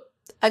head, but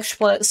extra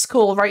plates,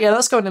 cool, right? Yeah,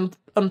 that's going in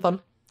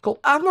unfun. Cool.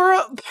 Armor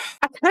up.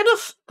 I kind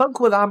of fuck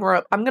with armor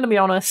up, I'm gonna be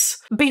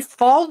honest.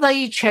 Before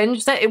they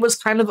changed it, it was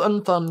kind of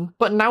unfun,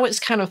 but now it's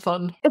kind of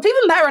fun. It's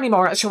even meta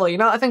anymore, actually,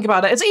 now that I think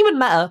about it. It's even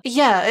meta.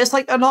 Yeah, it's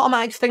like an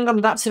automatic thing on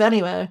adaptive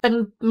anyway.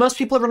 And most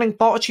people are running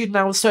Fortitude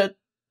now, so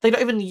they don't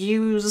even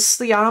use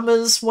the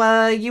armors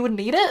where you would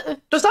need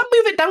it. Does that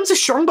move it down to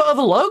strong but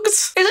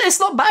overlooked? It's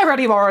not better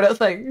anymore, I don't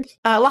think.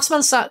 Last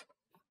man stat.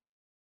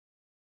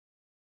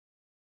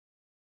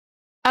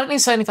 I don't need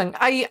to say anything.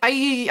 I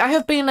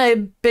have been a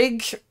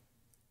big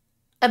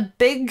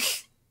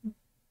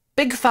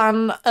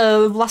fan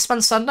of Last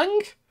Man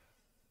Standing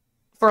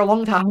for a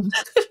long time.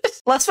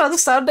 Last Man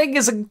Standing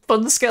is a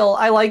fun skill.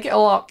 I like it a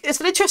lot. It's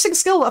an interesting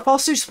skill that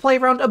forces you to play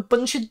around a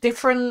bunch of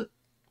different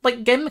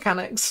like game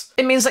mechanics.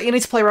 It means that you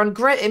need to play around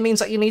grit, it means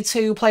that you need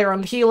to play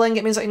around healing,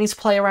 it means that you need to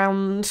play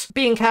around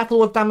being careful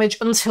with damage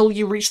until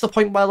you reach the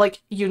point where like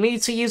you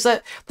need to use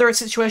it. There are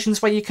situations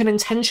where you can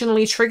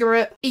intentionally trigger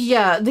it.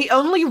 Yeah, the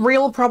only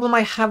real problem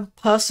I have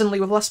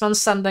personally with Last Man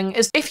Standing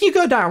is if you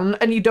go down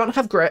and you don't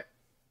have grit,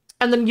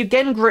 and then you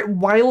gain grit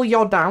while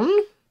you're down,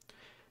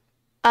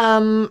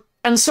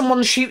 and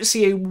someone shoots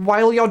you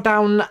while you're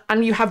down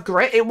and you have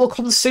grit, it will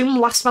consume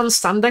Last Man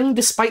Standing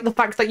despite the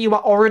fact that you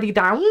are already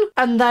down.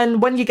 And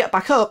then when you get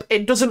back up,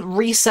 it doesn't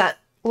reset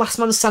Last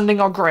Man Standing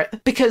or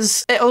grit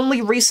because it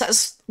only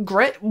resets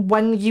grit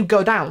when you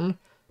go down.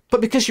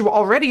 But because you were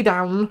already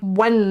down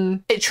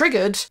when it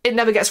triggered, it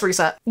never gets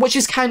reset, which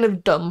is kind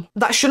of dumb.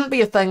 That shouldn't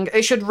be a thing.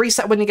 It should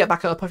reset when you get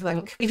back up, I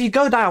think. If you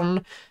go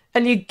down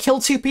and you kill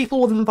 2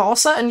 people with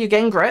Enforcer and you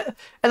gain grit,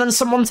 and then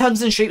someone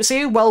turns and shoots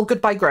you, well,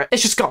 goodbye grit.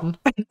 It's just gone.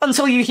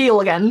 Until you heal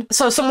again.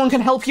 So someone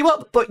can help you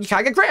up, but you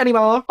can't get grit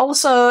anymore.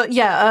 Also,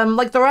 yeah,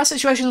 like, there are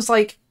situations,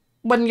 like,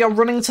 when you're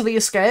running to the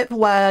escape,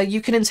 where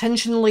you can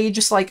intentionally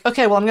just, like,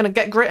 okay, well, I'm gonna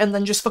get grit and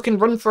then just fucking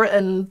run for it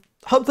and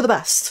hope for the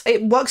best.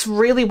 It works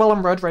really well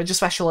on road rage,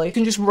 especially. You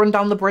can just run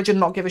down the bridge and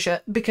not give a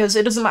shit, because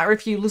it doesn't matter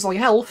if you lose all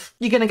your health,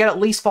 you're gonna get at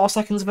least 4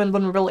 seconds of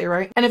invulnerability,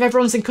 right? And if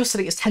everyone's in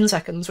custody, it's 10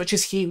 seconds, which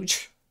is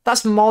huge.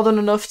 That's more than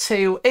enough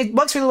to... It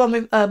works really well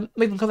with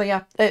move and cover,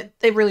 yeah.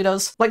 It really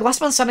does. Like,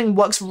 Last Man Standing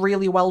works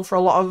really well for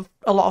a lot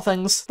of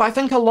things. But I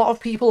think a lot of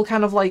people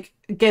kind of, like,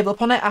 gave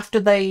up on it after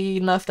they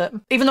nerfed it.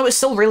 Even though it's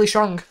still really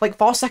strong. Like,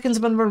 4 seconds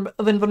of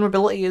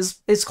invulnerability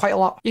is quite a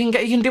lot. You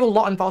can do a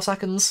lot in 4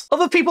 seconds.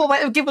 Other people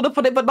might have given up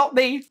on it, but not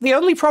me. The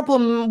only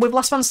problem with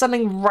Last Man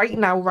Standing right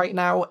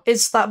now,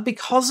 is that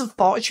because of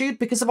Fortitude,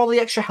 because of all the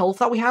extra health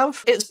that we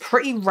have, it's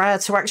pretty rare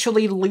to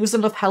actually lose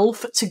enough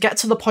health to get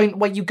to the point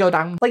where you go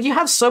down. Like, you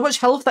have so much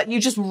health that you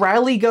just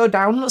rarely go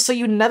down, so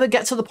you never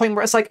get to the point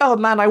where it's like, oh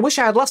man, I wish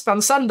I had Last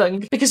Man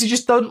Standing, because you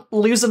just don't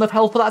lose enough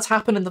health for that to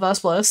happen in the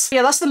first place.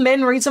 Yeah, that's the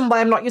main reason why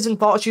I'm not using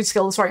Fortitude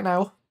skills right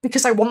now,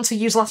 because I want to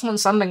use Last Man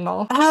Standing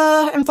more.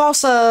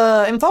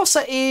 Enforcer.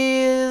 Enforcer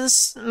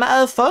is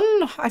meta fun,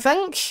 I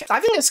think. I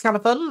think it's kind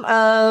of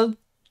fun.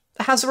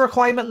 It has a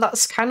requirement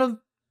that's kind of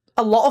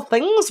a lot of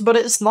things, but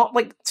it's not,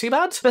 like, too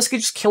bad. Basically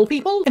just kill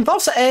people.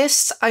 Enforcer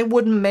Ace, I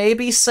would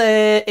maybe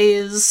say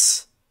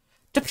is...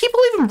 Do people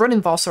even run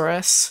Enforcer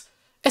Ace?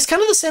 It's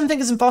kind of the same thing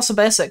as Enforcer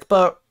Basic,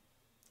 but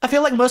I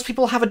feel like most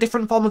people have a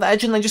different form of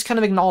edge and they just kind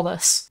of ignore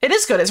this. It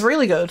is good, it's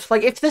really good.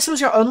 Like, if this was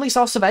your only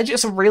source of edge,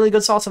 it's a really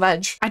good source of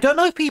edge. I don't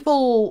know if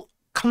people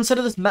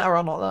consider this meta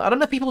or not, though. I don't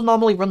know if people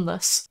normally run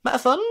this. Meta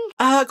fun?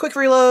 Quick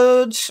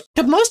reload.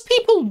 Do most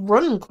people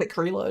run quick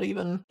reload,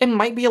 even? It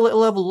might be a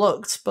little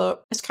overlooked,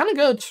 but it's kind of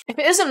good. If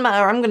it isn't meta,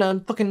 I'm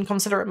gonna fucking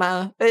consider it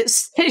meta.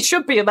 It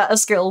should be a meta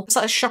skill. Is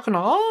that a Shock and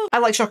Awe? I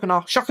like Shock and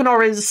Awe. Shock and Awe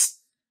is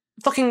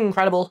fucking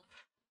incredible.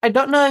 I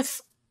don't know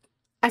if...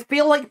 I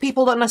feel like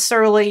people don't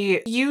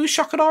necessarily use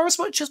Shock and Awe as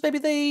much as maybe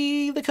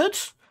they could.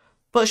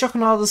 But Shock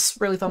and Awe is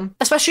really fun.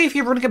 Especially if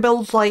you're running a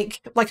build like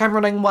I'm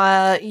running,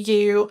 where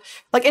you...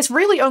 Like, it's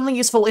really only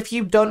useful if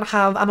you don't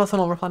have ammo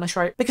funnel replenish,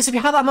 right? Because if you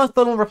have ammo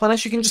funnel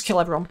replenish, you can just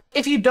kill everyone.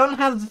 If you don't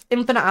have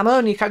infinite ammo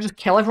and you can't just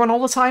kill everyone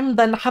all the time,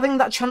 then having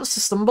that chance to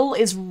stumble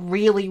is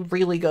really,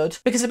 really good.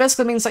 Because it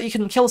basically means that you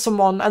can kill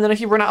someone, and then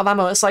if you run out of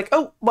ammo, it's like,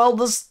 oh, well,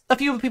 there's a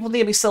few other people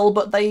near me still,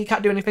 but they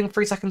can't do anything for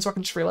 3 seconds, so I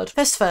can just reload.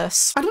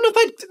 Face. I don't know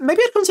if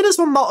maybe I'd consider this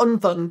one more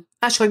unfun,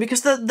 actually,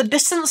 because the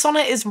distance on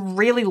it is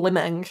really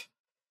limiting.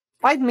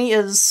 5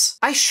 meters.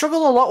 I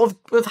struggle a lot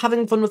with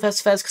having fun with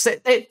face because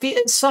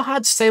it's so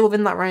hard to stay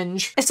within that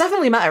range. It's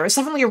definitely meta. It's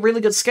definitely a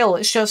really good skill.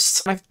 It's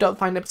just I don't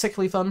find it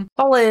particularly fun.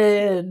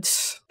 Solid.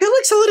 I feel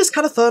like Solid is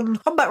kind of fun.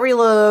 Combat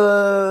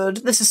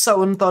reload. This is so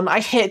unfun. I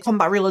hate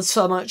combat reload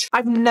so much.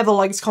 I've never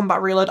liked combat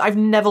reload. I've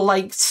never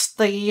liked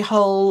the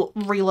whole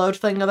reload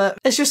thing of it.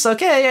 It's just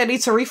okay. I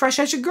need to refresh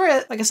edge and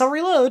grit. I guess I'll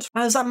reload.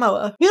 How's that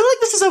Mower? I feel like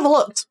this is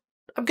overlooked.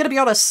 I'm gonna be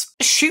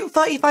honest, shoot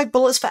 35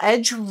 bullets for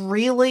edge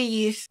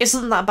really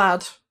isn't that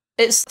bad.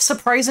 It's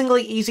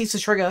surprisingly easy to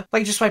trigger,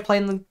 like just by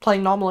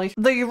playing normally.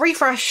 The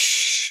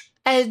refresh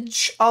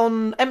edge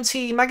on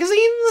empty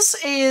magazines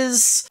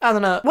is... I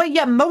don't know. Wait,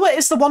 yeah, Mower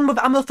is the one with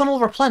ammo funnel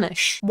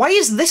replenish. Why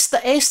is this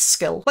the ace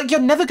skill? Like,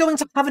 you're never going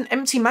to have an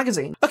empty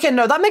magazine. Okay,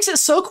 no, that makes it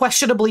so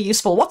questionably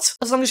useful. What?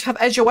 As long as you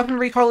have edge, your weapon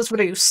recoil is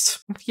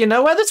reduced. You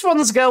know where this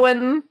one's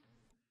going.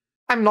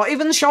 I'm not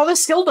even sure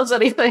this skill does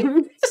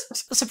anything.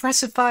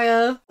 Suppressive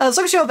fire. As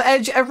long as you have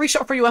edge, every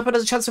shot for your weapon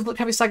has a chance to inflict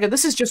heavy stagger.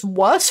 This is just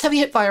worse heavy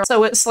hit fire.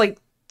 So it's like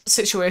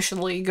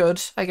situationally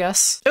good, I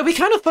guess. It would be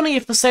kind of funny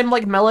if the same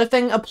like melee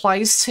thing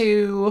applies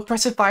to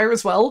suppressive fire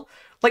as well.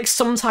 Like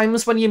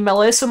sometimes when you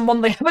melee someone,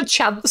 they have a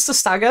chance to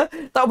stagger.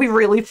 That would be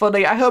really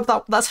funny. I hope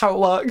that's how it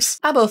works.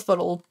 Ammo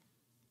funnel.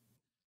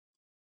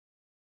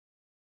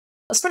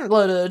 Sprint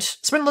loaded.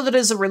 Sprint loaded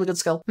is a really good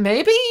skill.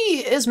 Maybe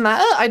is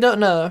meta? I don't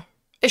know.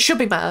 It should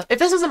be meta. If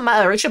this isn't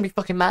meta, it should be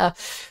fucking meta.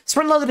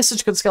 Sprint loaded is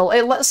such a good skill.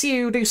 It lets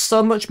you do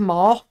so much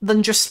more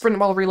than just sprint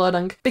while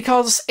reloading.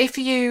 Because if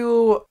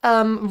you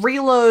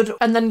reload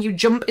and then you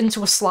jump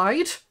into a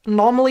slide,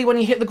 normally when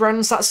you hit the ground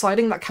and start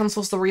sliding, that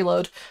cancels the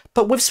reload.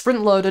 But with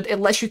sprint loaded, it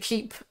lets you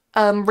keep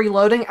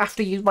reloading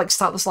after you like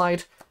start the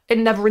slide. It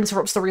never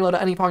interrupts the reload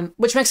at any point,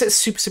 which makes it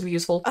super, super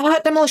useful.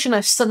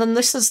 Demolitionist, and then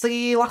this is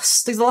these are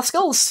the last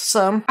skills,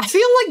 so... I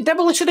feel like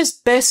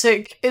Demolitionist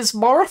Basic is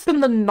more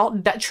often than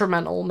not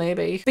detrimental,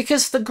 maybe,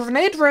 because the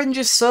grenade range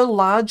is so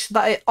large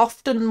that it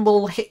often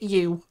will hit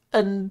you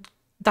and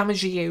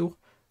damage you,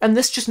 and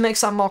this just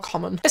makes that more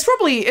common. It's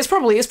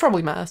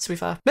probably meta, to be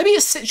fair. Maybe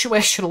it's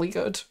situationally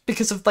good,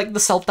 because of, like, the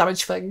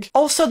self-damage thing.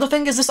 Also, the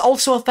thing is, this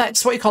also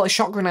affects what you call it,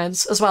 shot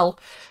grenades, as well.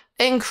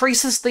 It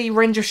increases the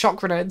range of shot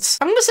grenades.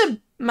 I'm gonna say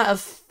meta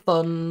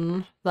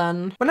fun,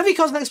 then. Whenever you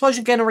cause an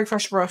explosion, gain a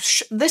refresh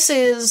rush. This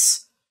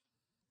is...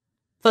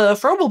 for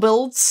throwable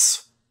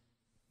builds...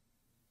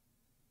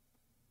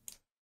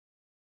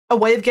 a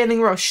way of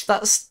gaining rush.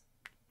 That's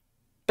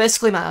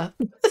basically meta.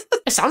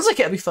 It sounds like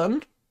it'd be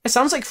fun. It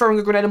sounds like throwing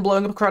a grenade and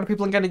blowing up a crowd of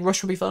people and getting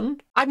rush would be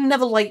fun. I've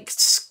never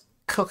liked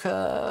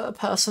Cooker,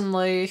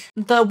 personally.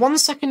 The 1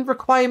 second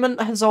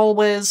requirement has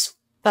always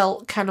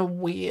felt kind of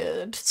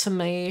weird to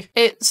me.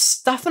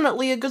 It's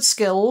definitely a good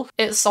skill.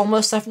 It's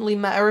almost definitely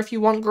meta if you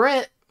want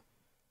grit.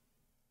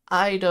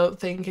 I don't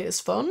think it's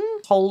fun.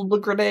 Hold the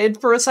grenade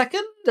for a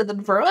second and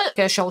then throw it.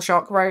 Okay, shell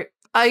shock, right.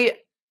 I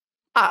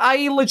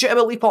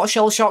legitimately thought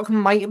shell shock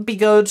might be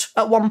good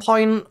at one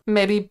point,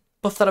 maybe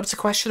buff that up to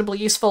questionably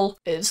useful.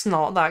 It's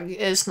not that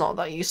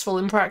useful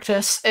in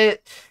practice.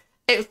 It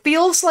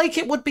feels like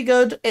it would be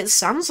good, it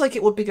sounds like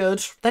it would be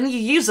good, then you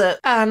use it,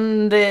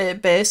 and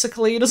it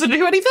basically doesn't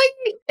do anything.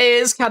 It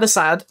is kind of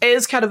sad. It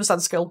is kind of a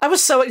sad skill. I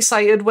was so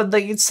excited when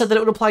they said that it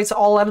would apply to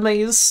all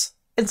enemies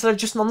instead of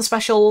just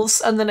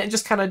non-specials, and then it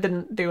just kind of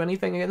didn't do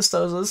anything against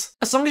those.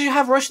 As long as you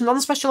have rush,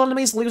 non-special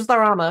enemies lose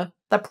their armor.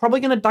 They're probably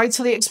going to die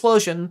to the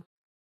explosion.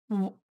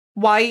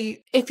 Why,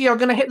 if you're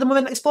going to hit them with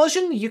an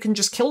explosion, you can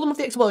just kill them with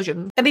the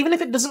explosion. And even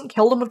if it doesn't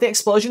kill them with the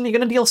explosion, you're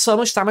going to deal so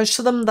much damage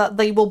to them that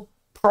they will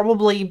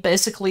probably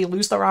basically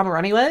lose their armor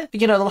anyway.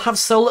 You know, they'll have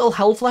so little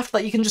health left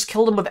that you can just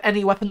kill them with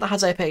any weapon that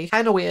has AP.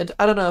 Kinda weird.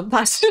 I don't know.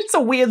 That's just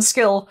a weird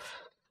skill.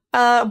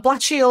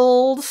 Black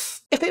Shield,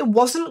 if it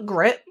wasn't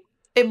Grit,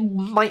 it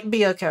might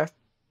be okay.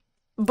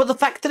 But the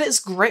fact that it's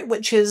Grit,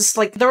 which is,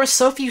 like, there are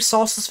so few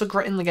sources for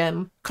Grit in the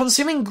game.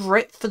 Consuming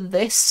Grit for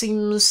this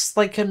seems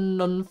like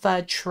an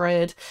unfair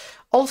trade.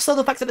 Also,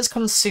 the fact that it's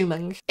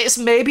consuming. It's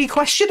maybe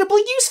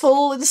questionably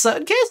useful in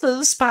certain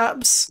cases,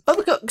 perhaps.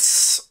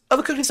 Overcooked.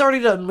 Overcooked is already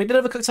done. We did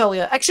Overcooked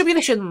earlier. Extra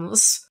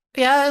munitions.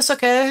 Yeah, it's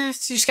okay. You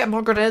just get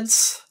more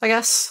grenades, I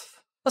guess.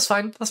 That's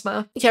fine. That's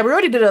meta. Yeah, we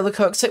already did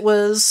Overcooked. It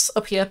was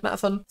up here, meta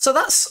fun. So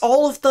that's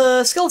all of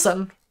the skills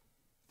then.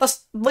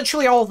 That's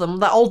literally all of them.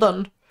 They're all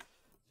done.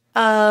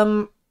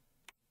 I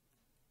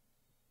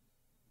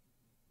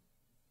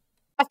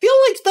feel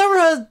like there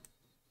are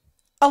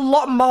a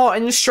lot more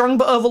in Strong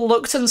but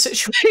Overlooked and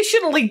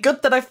Situationally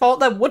Good than I thought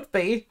there would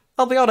be,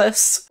 I'll be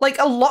honest. Like,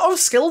 a lot of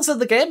skills in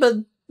the game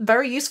are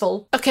very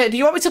useful. Okay, do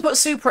you want me to put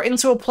Super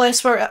into a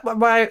place where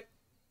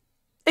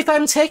if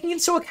I'm taking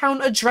into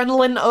account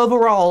adrenaline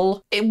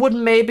overall, it would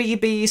maybe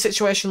be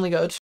Situationally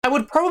Good. I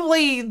would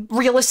probably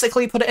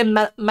realistically put it in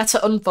meta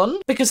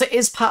unfun, because it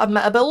is part of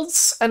meta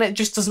builds, and it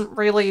just doesn't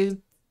really,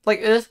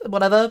 like,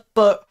 whatever,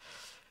 but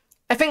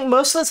I think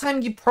most of the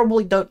time you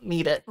probably don't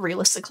need it,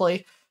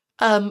 realistically.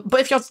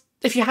 But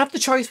if you have the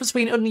choice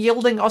between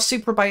Unyielding or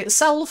Super by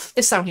itself,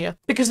 it's down here,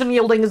 because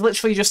Unyielding is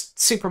literally just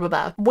Super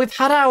bad. We've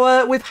had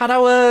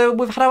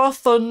our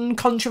fun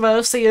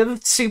controversy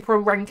of Super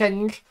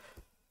ranking,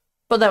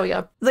 but there we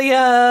go.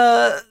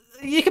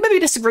 You can maybe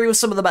disagree with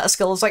some of the better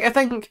skills. Like, I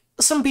think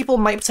some people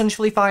might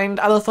potentially find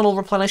Ammo Funnel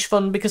Replenish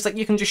fun because, like,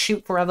 you can just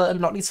shoot forever and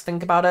not need to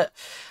think about it.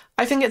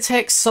 I think it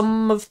takes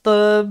some of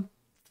the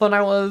fun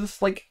out of,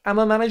 like,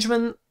 ammo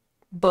management,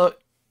 but,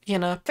 you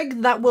know. I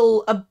think that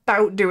will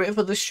about do it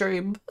for the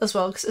stream as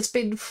well, because it's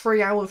been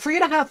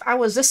 3.5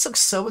 hours. This took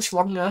so much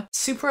longer.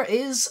 Super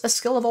is a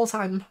skill of all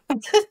time.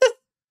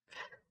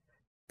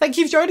 Thank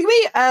you for joining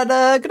me, and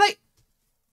good night.